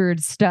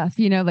wizard stuff.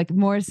 Like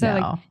more so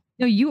like.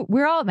 No,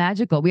 we're all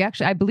magical.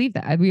 I believe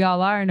that we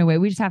all are in a way.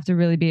 We just have to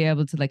really be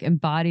able to like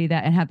embody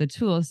that and have the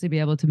tools to be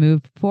able to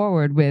move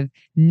forward with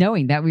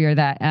knowing that we are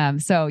that.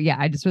 So yeah,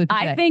 I just really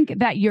think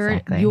that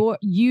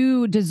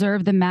you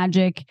deserve the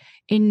magic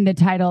in the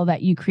title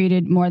that you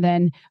created more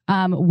than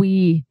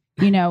we.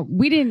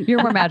 We didn't.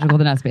 You're more magical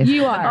than us, basically.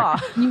 You are.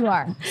 You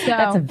are. So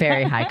that's a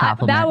very high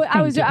compliment. I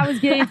was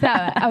getting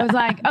that. I was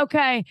like,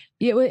 okay,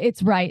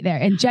 it's right there.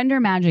 And Gender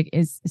Magic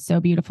is so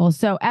beautiful.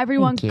 So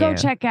everyone, go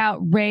check out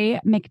Ray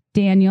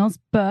McDaniel's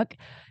book,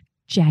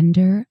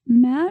 Gender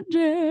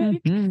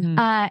Magic.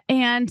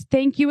 And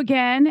thank you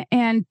again,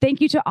 and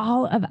thank you to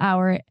all of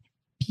our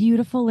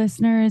beautiful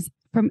listeners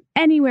from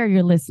anywhere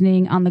you're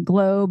listening on the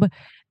globe,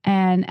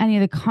 and any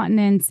of the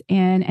continents,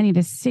 and any of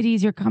the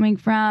cities you're coming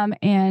from,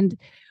 and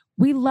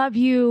we love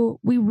you.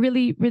 We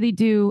really, really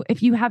do.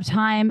 If you have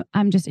time,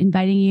 I'm just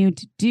inviting you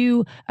to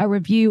do a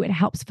review. It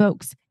helps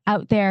folks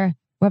out there,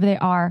 wherever they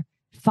are,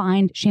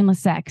 find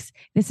Shameless Sex.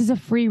 This is a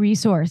free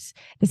resource.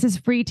 This is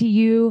free to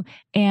you.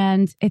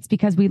 And it's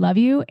because we love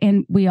you.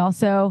 And we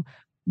also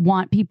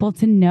want people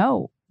to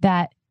know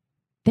that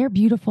they're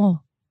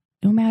beautiful,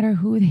 no matter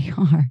who they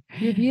are.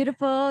 You're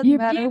beautiful, no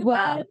matter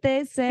what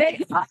they say.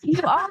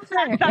 You are.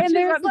 And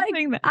there's like,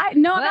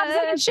 I'm not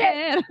saying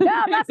shit. No,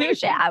 I'm not saying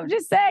shit. I'm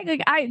just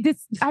saying,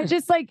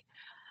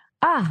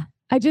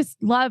 I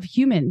just love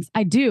humans.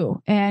 I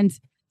do. And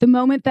the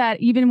moment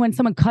that even when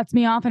someone cuts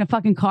me off in a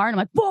fucking car and I'm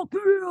like, fuck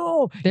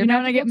you, and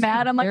I get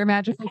mad, I'm like, they're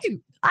magical too.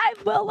 I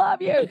will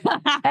love you.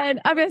 And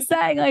I'm just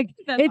saying, like,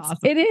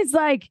 it is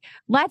like,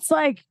 let's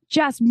like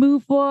just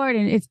move forward,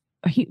 and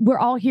we're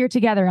all here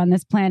together on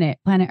this planet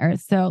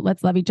Earth. So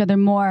let's love each other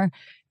more.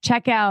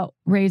 Check out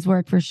Ray's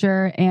work for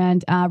sure.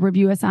 And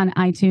review us on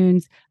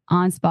iTunes,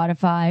 on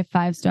Spotify,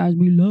 5 stars.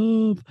 We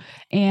love.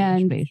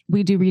 And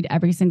we do read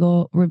every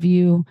single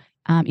review,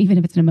 even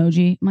if it's an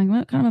emoji. I'm like,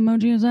 what kind of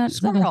emoji is that?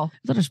 Squirrel.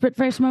 Is that a spit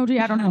face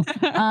emoji? I don't know.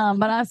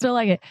 But I still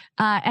like it.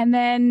 And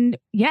then,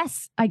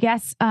 yes, I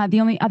guess the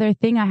only other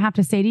thing I have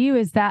to say to you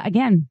is that,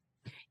 again,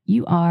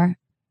 you are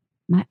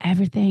my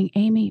everything,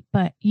 Amy,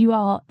 but you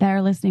all that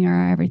are listening are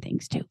our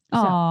everythings too.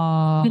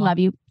 So we love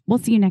you. We'll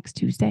see you next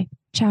Tuesday.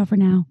 Ciao for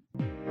now.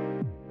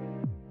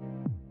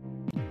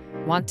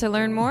 Want to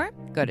learn more?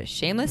 Go to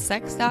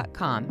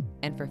shamelesssex.com,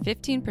 and for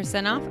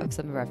 15% off of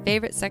some of our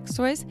favorite sex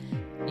toys,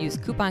 use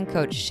coupon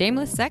code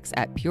shamelesssex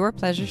at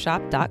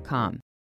purepleasureshop.com.